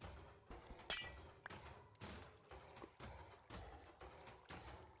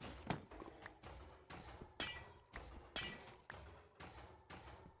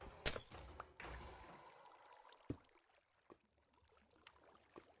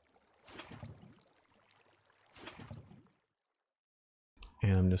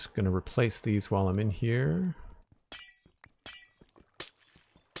 And I'm just going to replace these while I'm in here.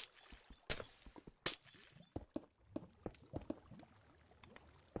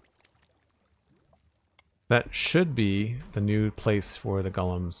 That should be the new place for the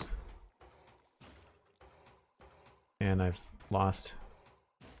golems. And I've lost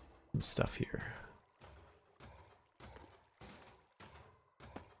some stuff here.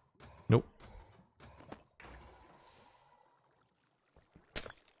 Nope.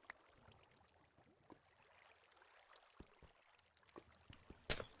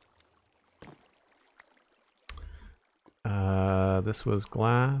 This was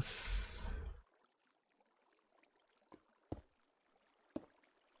glass.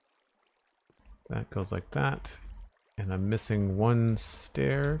 That goes like that. And I'm missing 1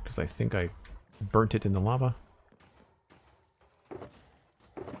 stair because I think I burnt it in the lava.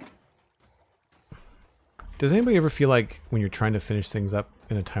 Does anybody ever feel like when you're trying to finish things up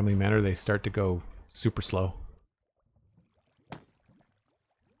in a timely manner, they start to go super slow?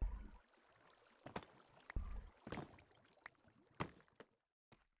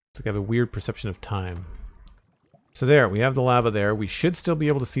 It's like I have a weird perception of time. So there, we have the lava there. We should still be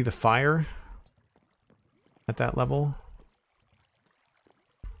able to see the fire at that level.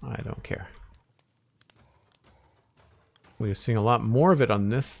 I don't care. We are seeing a lot more of it on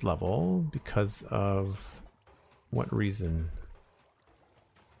this level because of what reason?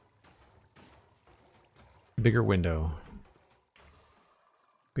 Bigger window.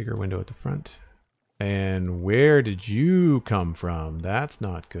 Bigger window at the front. And where did you come from? That's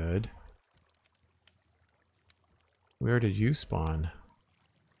not good. Where did you spawn?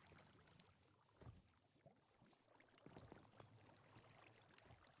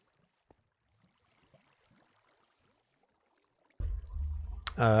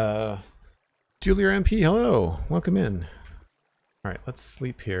 Julia MP, hello. Welcome in. Alright, let's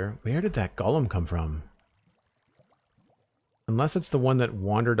sleep here. Where did that golem come from? Unless it's the one that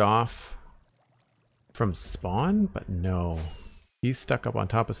wandered off from spawn, but no. He's stuck up on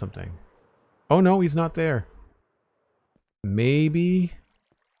top of something. Oh no, he's not there. Maybe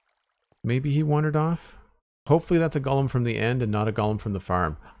he wandered off? Hopefully that's a golem from the end and not a golem from the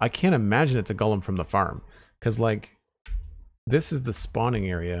farm. I can't imagine it's a golem from the farm. Because, like, this is the spawning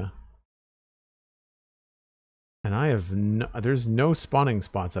area. And I have no... There's no spawning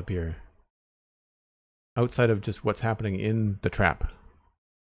spots up here. Outside of just what's happening in the trap.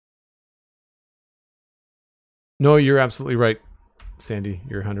 No, you're absolutely right, Sandy.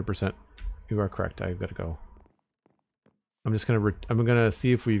 You're 100%. You are correct. I've got to go. I'm just going to... I'm going to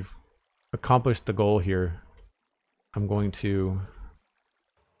see if we've accomplished the goal here. I'm going to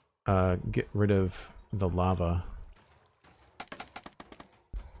get rid of the lava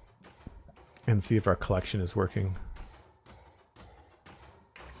and see if our collection is working.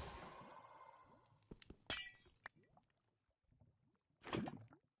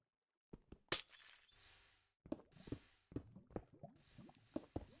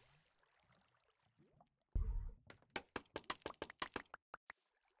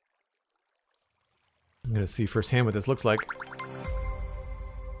 I'm going to see firsthand what this looks like.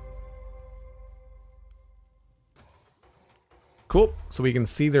 Cool. So we can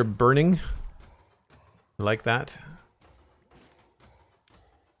see they're burning. Like that.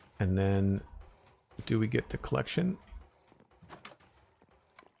 And then, do we get the collection?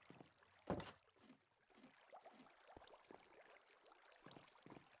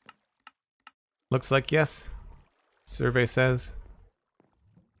 Looks like yes. Survey says.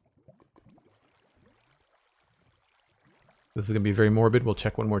 This is going to be very morbid. We'll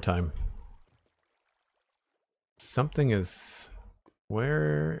check one more time. Something is...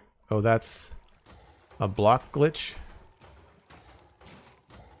 Where... Oh, that's a block glitch.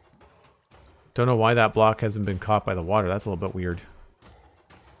 Don't know why that block hasn't been caught by the water. That's a little bit weird.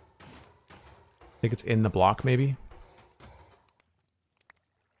 I think it's in the block, maybe?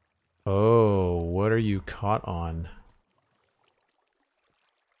 Oh, what are you caught on?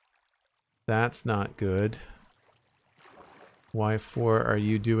 That's not good. Why for are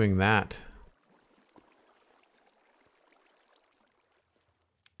you doing that?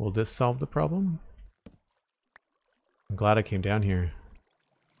 Will this solve the problem? I'm glad I came down here.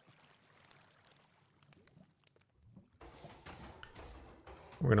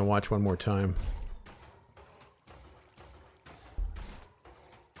 We're gonna watch one more time.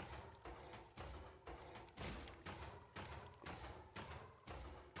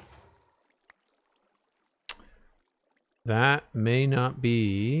 That may not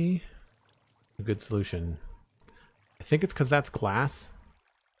be a good solution. I think it's because that's glass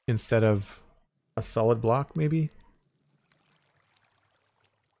instead of a solid block, maybe?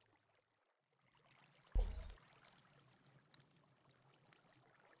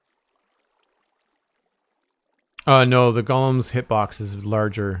 No, the golem's hitbox is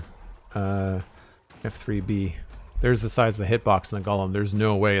larger. F3B. There's the size of the hitbox in the golem. There's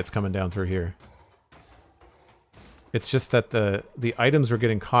no way it's coming down through here. It's just that the items were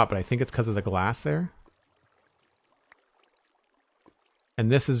getting caught, but I think it's because of the glass there.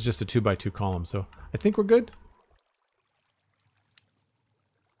 And this is just a 2x2 column, so I think we're good.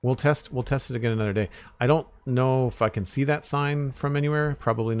 We'll test it again another day. I don't know if I can see that sign from anywhere.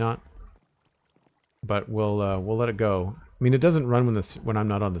 Probably not. But we'll let it go. I mean, it doesn't run when I'm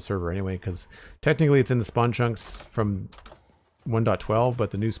not on the server anyway, because technically it's in the spawn chunks from 1.12, but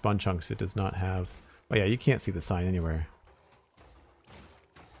the new spawn chunks it does not have. Oh yeah, you can't see the sign anywhere.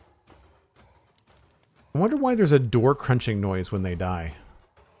 I wonder why there's a door crunching noise when they die.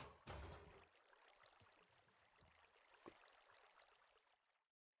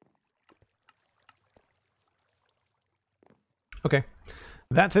 Okay,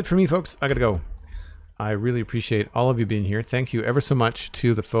 that's it for me, folks. I gotta go. I really appreciate all of you being here. Thank you ever so much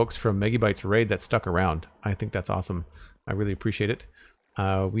to the folks from Megabytes Raid that stuck around. I think that's awesome. I really appreciate it.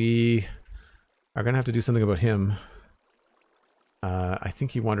 We are going to have to do something about him. I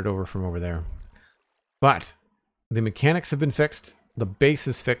think he wandered over from over there. But the mechanics have been fixed. The base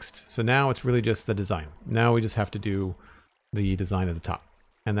is fixed. So now it's really just the design. Now we just have to do the design at the top.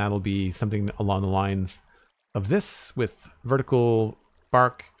 And that'll be something along the lines of this with vertical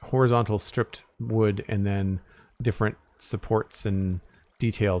bark, horizontal stripped wood, and then different supports and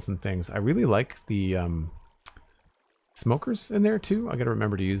details and things. I really like the smokers in there too. I got to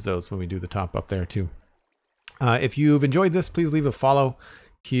remember to use those when we do the top up there too. If you've enjoyed this, please leave a follow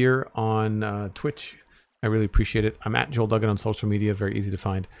here on Twitch. I really appreciate it. I'm at Joel Duggan on social media, very easy to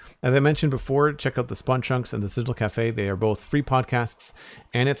find. As I mentioned before, check out the Spawn Chunks and the Citadel Cafe. They are both free podcasts,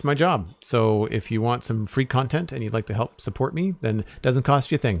 and it's my job. So if you want some free content and you'd like to help support me, then it doesn't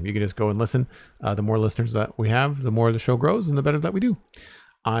cost you a thing. You can just go and listen. The more listeners that we have, the more the show grows and the better that we do.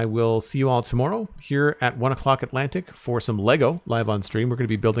 I will see you all tomorrow here at 1 o'clock Atlantic for some Lego live on stream. We're going to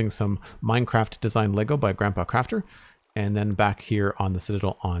be building some Minecraft design Lego by GrandpaCrafter, and then back here on the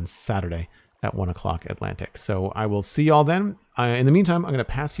Citadel on Saturday at 1 o'clock Atlantic. So I will see you all then. In the meantime, I'm going to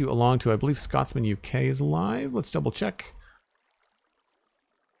pass you along to, I believe ScotsmanUK is live. Let's double check.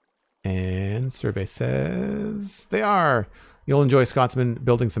 And survey says they are. You'll enjoy Scotsman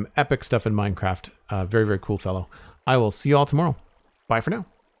building some epic stuff in Minecraft. Very, very cool fellow. I will see you all tomorrow. Bye for now.